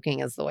 like,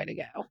 smoking is the way to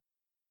go.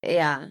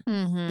 Yeah.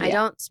 Mm-hmm. I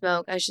don't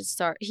smoke. I should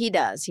start. He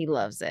does. He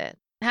loves it.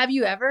 Have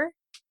you ever?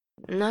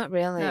 Not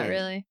really. Not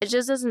really. It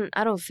just doesn't,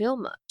 I don't feel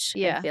much.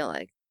 Yeah. I feel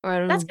like. Or I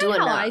don't That's do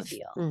kind of enough. how I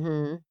feel.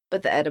 Mm-hmm.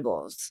 But the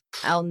edibles,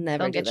 I'll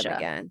never Don't do get them shot.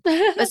 again.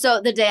 But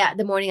so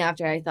the morning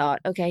after, I thought,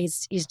 okay,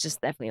 he's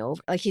just definitely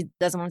over. Like, he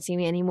doesn't want to see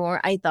me anymore.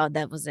 I thought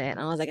that was it. And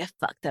I was like, I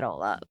fucked it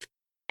all up.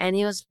 And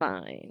he was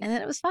fine. And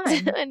then it was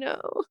fine. I know.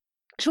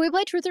 Should we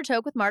play Truth or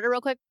Toke with Marta real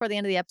quick before the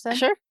end of the episode?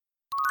 Sure.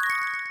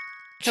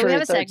 So we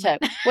have a Truth or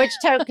segment. toke. Which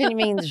token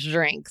means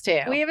drink, too.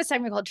 We have a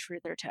segment called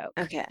Truth or Toke,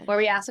 Okay. where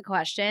we ask a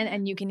question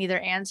and you can either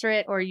answer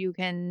it or you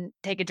can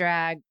take a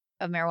drag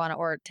of marijuana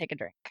or take a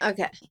drink.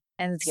 Okay.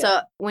 And it's good. So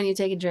when you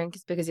take a drink,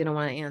 it's because you don't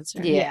want to answer.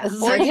 Yeah. Or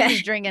you Okay. can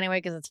just drink anyway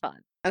because it's fun.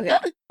 Okay.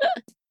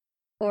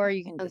 Or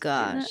you can Oh, just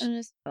gosh. do that and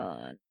it's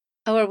fun.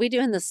 Oh, are we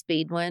doing the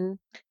speed one?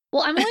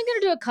 Well, I'm only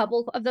going to do a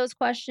couple of those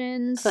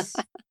questions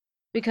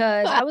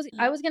because I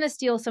was going to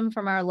steal some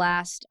from our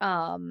last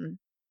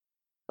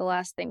the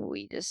last thing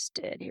we just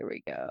did. Here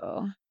we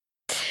go.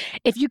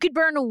 If you could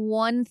burn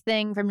one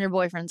thing from your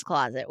boyfriend's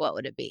closet, what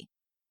would it be?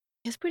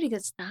 It's pretty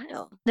good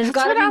style. There's That's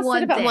got to what I be said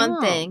one about thing. mine.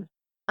 One thing.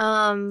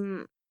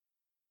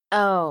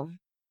 Oh.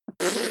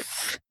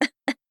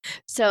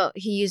 So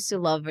he used to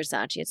love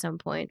Versace at some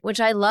point, which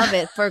I love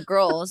it for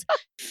girls.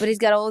 But he's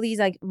got all these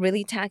like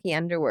really tacky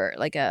underwear,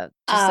 like a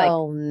just like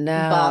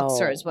no.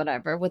 boxers,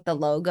 whatever, with the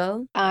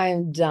logo.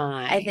 I'm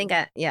dying. I think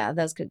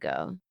those could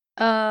go.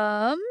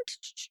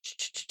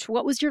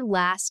 What was your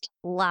last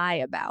lie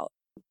about?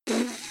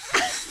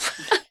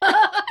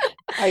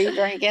 Are you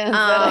drinking instead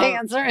of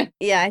answering?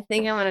 Yeah, I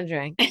think I want to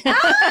drink. You're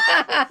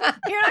not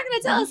going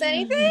to tell us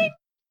anything?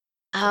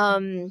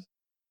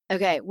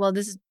 Okay, well,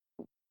 this is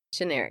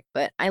generic,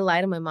 but I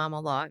lie to my mom a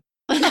lot.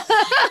 I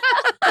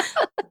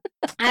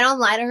don't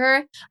lie to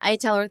her. I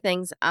tell her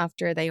things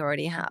after they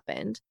already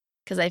happened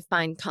because I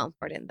find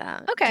comfort in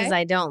that. Okay. Because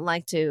I don't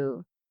like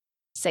to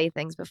say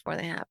things before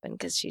they happen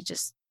because she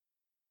just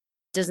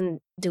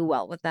doesn't do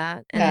well with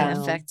that and it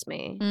No. affects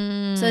me. So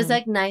Mm. it's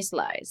like nice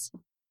lies.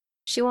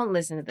 She won't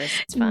listen to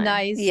this. It's fine.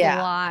 Nice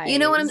Yeah. lie. You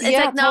know what I'm saying? Yeah,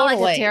 It's like not like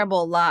totally. a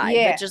terrible lie,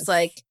 but just Yes.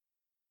 like,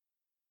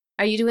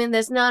 are you doing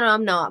this? No,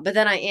 I'm not. But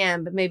then I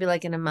am, but maybe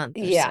like in a month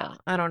or Yeah. so.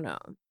 I don't know.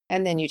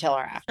 And then you tell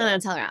her after. I'm going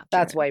to tell her after.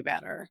 That's way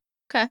better.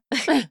 Okay.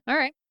 All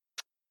right.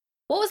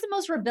 What was the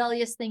most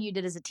rebellious thing you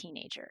did as a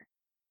teenager?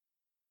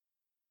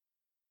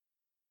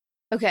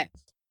 Okay.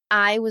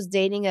 I was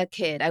dating a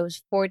kid. I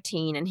was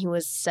 14 and he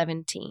was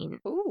 17.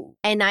 Ooh.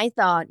 And I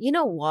thought, you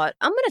know what?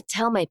 I'm going to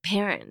tell my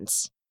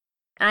parents.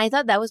 And I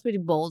thought that was pretty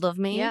bold of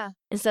me. Yeah.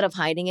 Instead of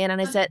hiding it.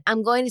 And I said,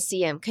 I'm going to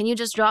see him. Can you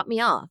just drop me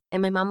off?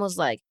 And my mom was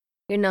like,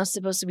 you're not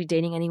supposed to be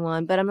dating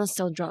anyone, but I'm going to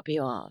still drop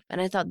you off. And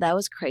I thought that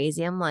was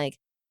crazy. I'm like,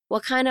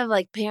 what kind of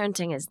like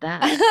parenting is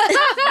that?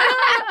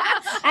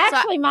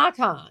 Actually, my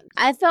con.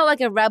 I felt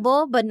like a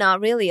rebel, but not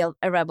really a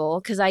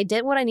rebel because I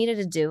did what I needed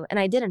to do and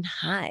I didn't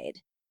hide,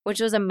 which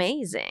was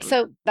amazing.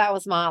 So that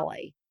was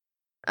Molly.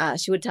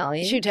 She would tell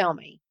you. She'd tell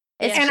me.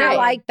 It's And true. I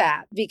like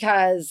that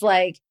because,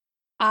 like,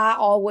 I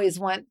always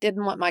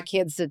didn't want my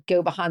kids to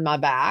go behind my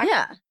back.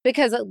 Yeah.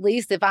 Because at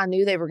least if I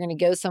knew they were going to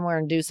go somewhere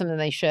and do something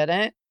they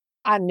shouldn't,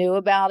 I knew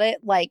about it.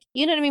 Like,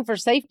 you know what I mean? For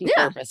safety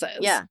Yeah. purposes.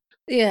 Yeah.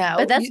 You know,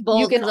 But that's you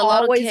bold can 'cause a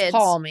lot of always kids-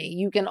 call me.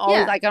 You can always,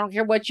 Yeah. like, I don't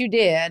care what you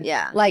did.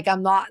 Yeah. Like,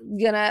 I'm not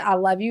I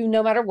love you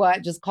no matter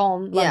what. Just call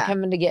them. Yeah. I'm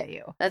coming to get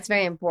you. That's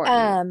very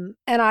important.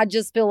 And I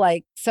just feel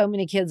like so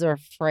many kids are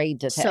afraid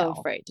to tell. So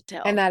afraid to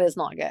tell. And that is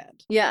not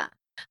good. yeah.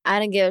 I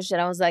didn't give a shit.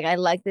 I was like, I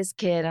like this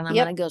kid and I'm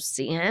Yep. going to go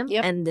see him.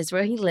 Yep. And this is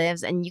where he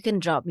lives and you can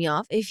drop me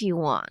off if you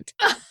want.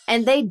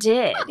 And they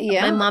did.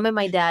 Yeah. My mom and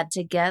my dad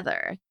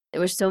together. They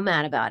were so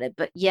mad about it,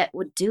 but yet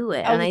would do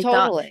it. Oh, And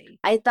totally.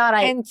 I thought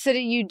Instead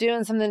of you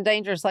doing something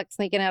dangerous like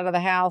sneaking out of the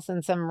house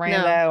and some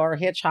rando or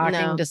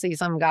hitchhiking to see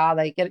some guy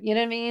they get, you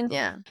know what I mean?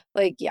 Yeah.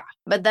 Like, yeah.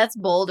 But that's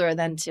bolder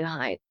than to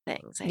hide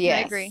things. I Yes.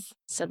 I agree.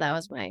 So that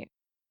was my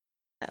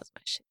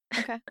shit.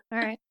 Okay. All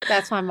right.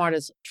 That's why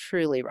Marta's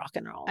truly rock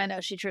and roll. I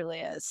know she truly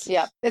is.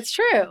 Yep. It's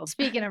true.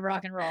 Speaking of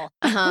rock and roll,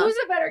 Uh-huh. who's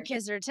a better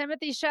kisser,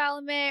 Timothy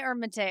Chalamet or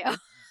Mateo?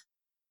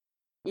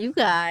 You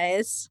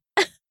guys.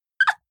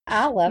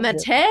 I love it.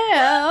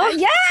 Mateo.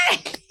 Yeah.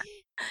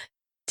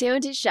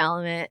 Timothy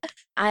Chalamet.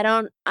 I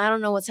don't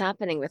know what's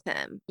happening with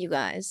him, you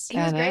guys. He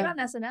was I great know. on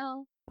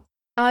SNL.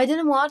 Oh, I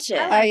didn't watch it.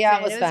 I Oh liked yeah, it.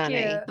 it was It was funny.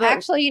 cute.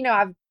 Actually, you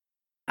know,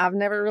 I've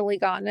never really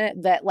gotten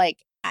it, but like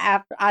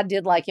I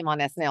did like him on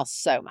SNL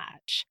so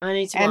much, I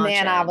need to and watch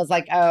then it. I was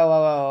like,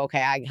 oh,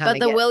 okay, I kind But of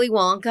the get. Willy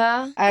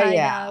Wonka, Oh I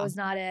yeah, know, it was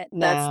not it.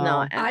 that's No.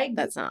 not I-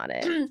 that's not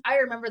it. I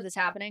remember this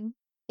happening,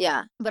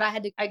 Yeah. but I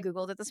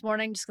Googled it this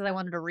morning just because I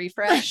wanted to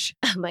refresh.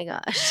 Oh my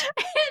gosh.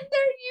 And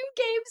there you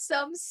gave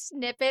some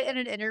snippet in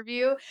an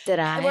interview Did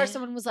I? where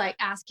someone was like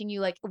asking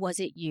you, like, was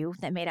it you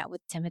that made out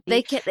with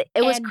Timothy?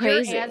 It was and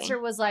crazy. Your answer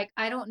was like,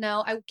 I don't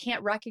know. I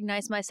can't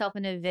recognize myself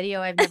in a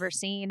video I've never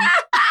seen.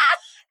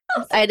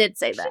 I did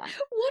say that.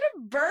 What a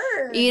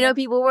bird. You know,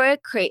 people were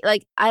crazy.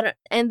 Like, I don't,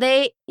 and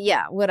they,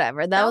 yeah,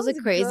 whatever. That was a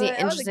crazy, good-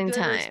 interesting that was a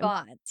good time.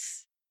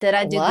 Response. Did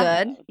I do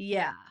love good? it.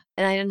 Yeah.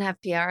 And I didn't have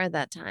PR at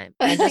that time.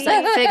 I just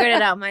like figured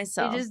it out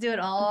myself. You just do it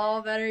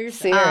all better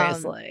yourself.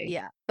 Seriously.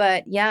 Yeah.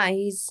 But yeah,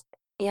 he's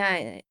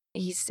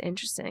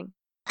interesting.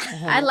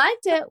 Uh-huh. I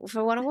liked it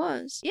for what it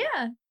was.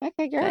 Yeah. Okay,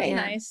 But great. yeah.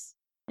 Nice.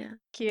 Yeah.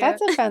 Cute.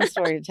 That's a fun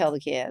story to tell the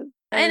kids.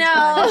 I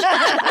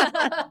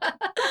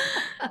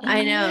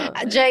I know.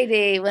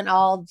 JD,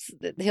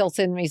 when he'll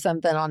send me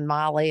something on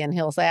Molly, and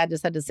he'll say, "I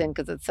just had to send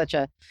because it's such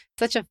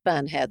a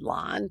fun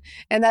headline,"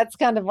 and that's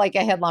kind of like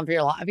a headline for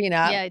your life, you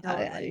know? Yeah,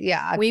 totally.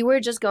 Yeah. We were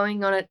just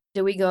going on it.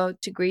 Did we go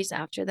to Greece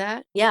after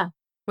that? Yeah.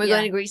 We're Yeah.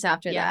 going to Greece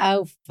after Yeah. that.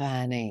 Oh,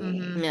 funny.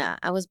 Mhm. Yeah.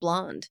 I was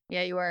blonde.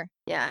 Yeah, you were.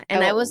 Yeah.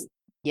 And I was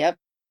Yep.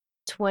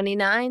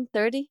 29,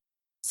 30.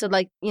 So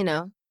like, you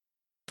know,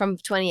 from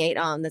 28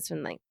 on, that's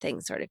when like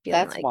things started feeling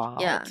That's like,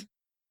 wild. yeah.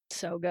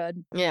 So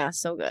good. Yeah.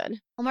 So good.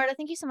 Well, Marta,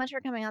 thank you so much for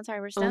coming on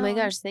Sorry We're Stoned. Oh my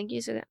gosh. Thank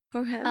you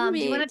for having Do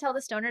me. you want to tell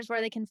the stoners where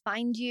they can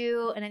find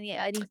you and any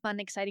fun,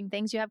 exciting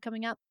things you have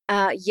coming up?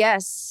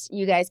 Yes,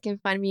 you guys can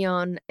find me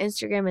on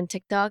Instagram and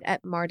TikTok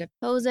at Marta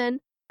Pozzan.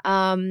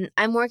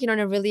 I'm working on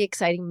a really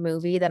exciting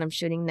movie that I'm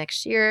shooting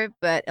next year,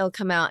 but it'll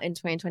come out in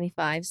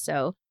 2025.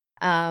 So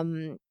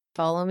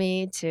follow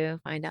me to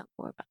find out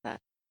more about that.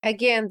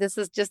 Again, this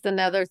is just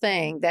another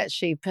thing that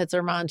she puts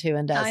her mind to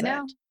and does I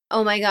know. it.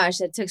 Oh my gosh,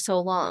 that took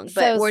so long, but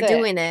So we're sick.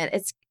 doing it.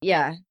 It's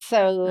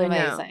So I know.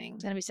 amazing.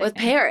 It's going to be sick. with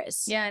man.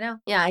 Paris. Yeah, I know.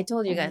 Yeah, I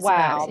told you guys Wow.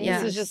 about it. Yeah.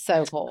 This is just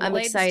so cool. I'm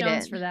Laid the stones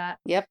excited. for that.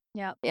 Yep.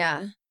 Yep.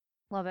 Yeah.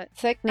 Love it.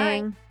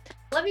 Sickening.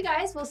 Love you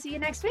guys. We'll see you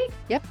next week.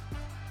 Yep.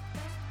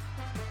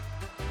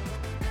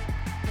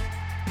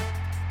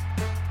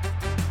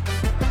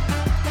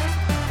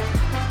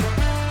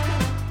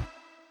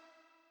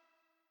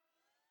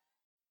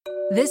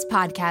 This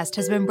podcast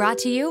has been brought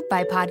to you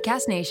by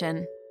Podcast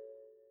Nation.